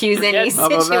 They'll diffuse any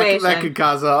situation. That could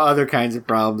cause other kinds of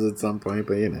problems at some point,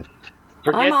 but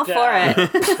I'm all for it.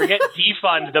 Forget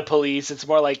defund the police. It's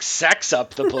more like sex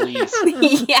up the police.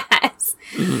 Yes.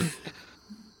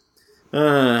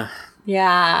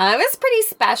 Yeah, it was pretty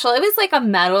special. It was like a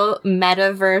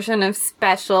meta version of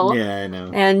special. Yeah, I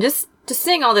know. And just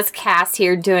seeing all this cast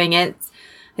here doing it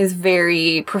is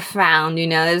very profound, you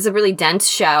know. It was a really dense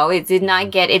show. It did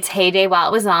not get its heyday while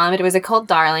it was on, but it was a cult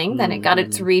darling. Then it got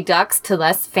its redux to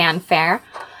less fanfare.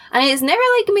 And it's never,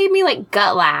 like, made me, like,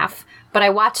 gut laugh. But I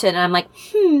watch it and I'm like,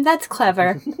 that's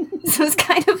clever. So it's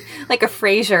kind of like a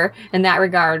Frasier in that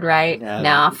regard, right? Yeah.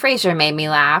 No, Frasier made me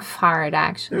laugh hard,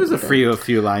 actually. There was a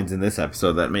few lines in this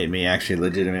episode that made me actually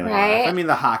legitimately laugh. I mean,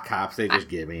 the hot cops, they just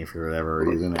get me for whatever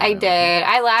reason. I did.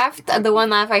 I laughed. The one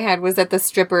laugh I had was at the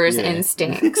stripper's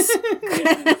instincts.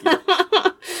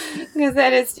 Because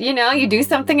that is, you know, you do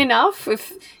something enough.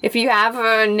 If you have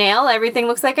a nail, everything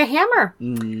looks like a hammer.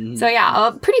 Mm-hmm. So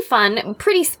yeah, pretty fun,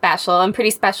 pretty special, and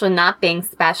pretty special not being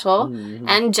special. Mm-hmm.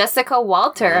 And Jessica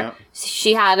Walter,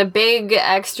 she had a big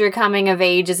extra coming of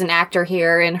age as an actor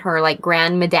here in her like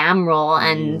Grand Madame role,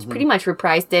 and pretty much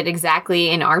reprised it exactly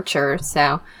in Archer.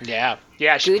 So yeah,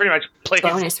 she pretty much plays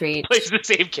the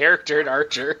same character in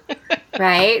Archer.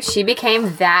 Right? She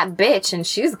became that bitch, and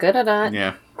she's good at it.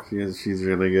 Yeah, she's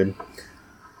really good.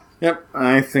 Yep,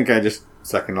 I think I just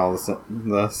second all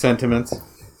the sentiments.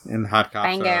 And hot cops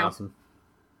Bingo. are awesome.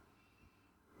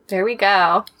 There we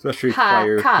go. Especially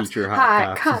choir teacher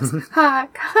hot cops.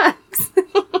 Hot cops.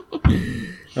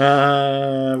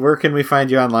 Where can we find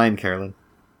you online, Carolyn?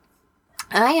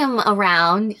 I am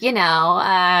around, you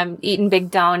know, eating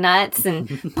big donuts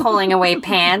and pulling away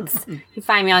pants. You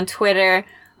find me on Twitter,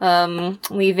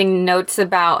 leaving notes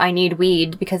about I need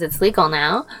weed because it's legal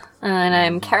now. And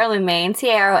I'm Carolyn Main,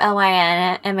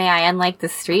 CarolynMain, like the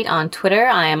street on Twitter.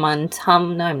 I am on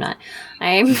no, I'm not.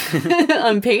 I'm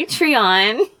on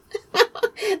Patreon.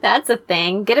 That's a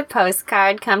thing. Get a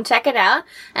postcard. Come check it out.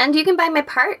 And you can buy my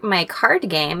card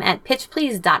game at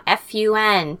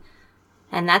pitchplease.fun.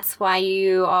 And that's why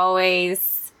you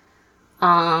always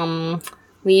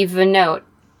leave a note.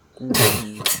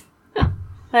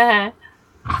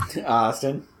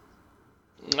 Austin?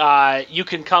 You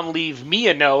can come leave me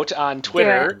a note on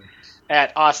Twitter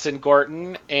at Austin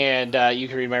Gorton, and you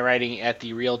can read my writing at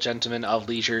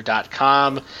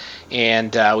therealgentlemanofleisure.com,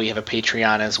 and we have a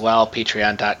Patreon as well,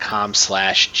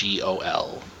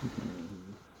 patreon.com/GOL.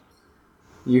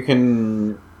 You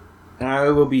can... I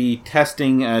will be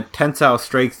testing tensile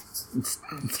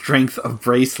strength of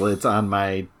bracelets on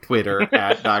my Twitter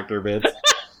at Dr. Bits.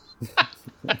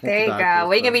 There you go. What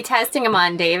are you going to be testing them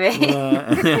on, David?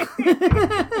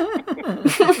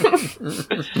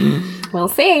 We'll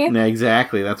see. Yeah,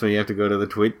 exactly. That's why you have to go to the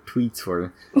tweets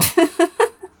for.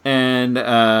 And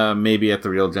maybe at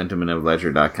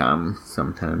therealgentlemanofleisure.com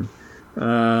sometime.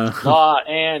 Law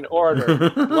and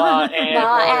order. Law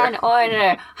and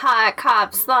order. Hot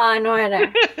cops, law and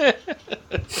order.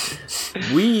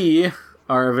 We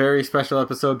are a very special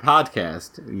episode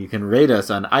podcast. You can rate us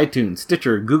on iTunes,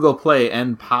 Stitcher, Google Play,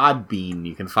 and Podbean.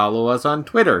 You can follow us on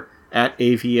Twitter at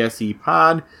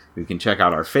AVSEPod. You can check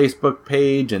out our Facebook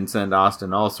page and send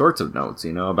Austin all sorts of notes,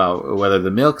 you know, about whether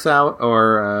the milk's out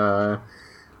or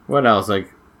what else, like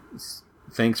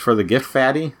thanks for the gift,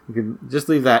 Fatty. You can just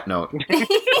leave that note.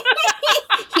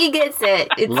 He gets it.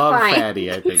 It's Love fine.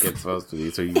 Fatty, I think it's supposed to be.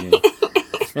 So you can...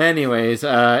 Anyways,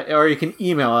 or you can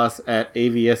email us at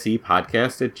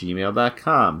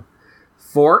avsepodcast@gmail.com.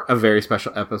 For a very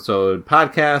special episode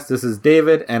podcast, this is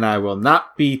David, and I will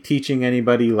not be teaching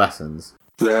anybody lessons.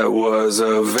 That was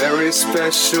a very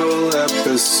special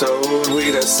episode.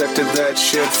 We dissected that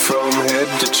shit from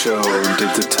head to toe.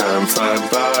 Did the time fly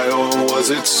by or was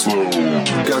it slow?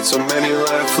 Got so many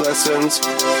life lessons.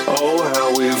 Oh,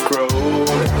 how we've grown.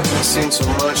 Seen so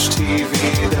much TV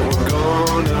that we're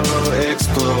gonna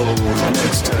explode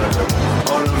next time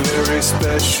on a very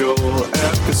special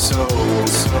episode.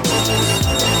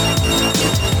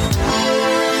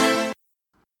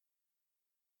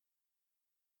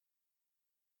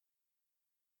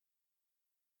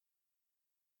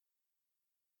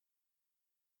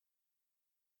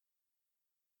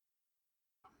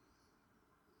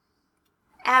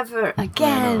 Ever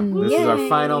again. This is our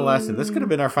final lesson. This could have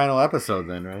been our final episode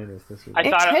then, right? If this was... I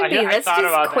thought Let's just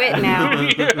about quit that. now.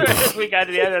 As we got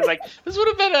to the end, I was like, this would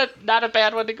have been not a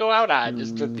bad one to go out on,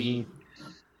 just with the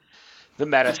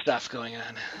meta stuff going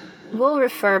on. We'll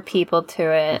refer people to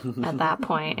it at that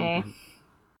point, eh?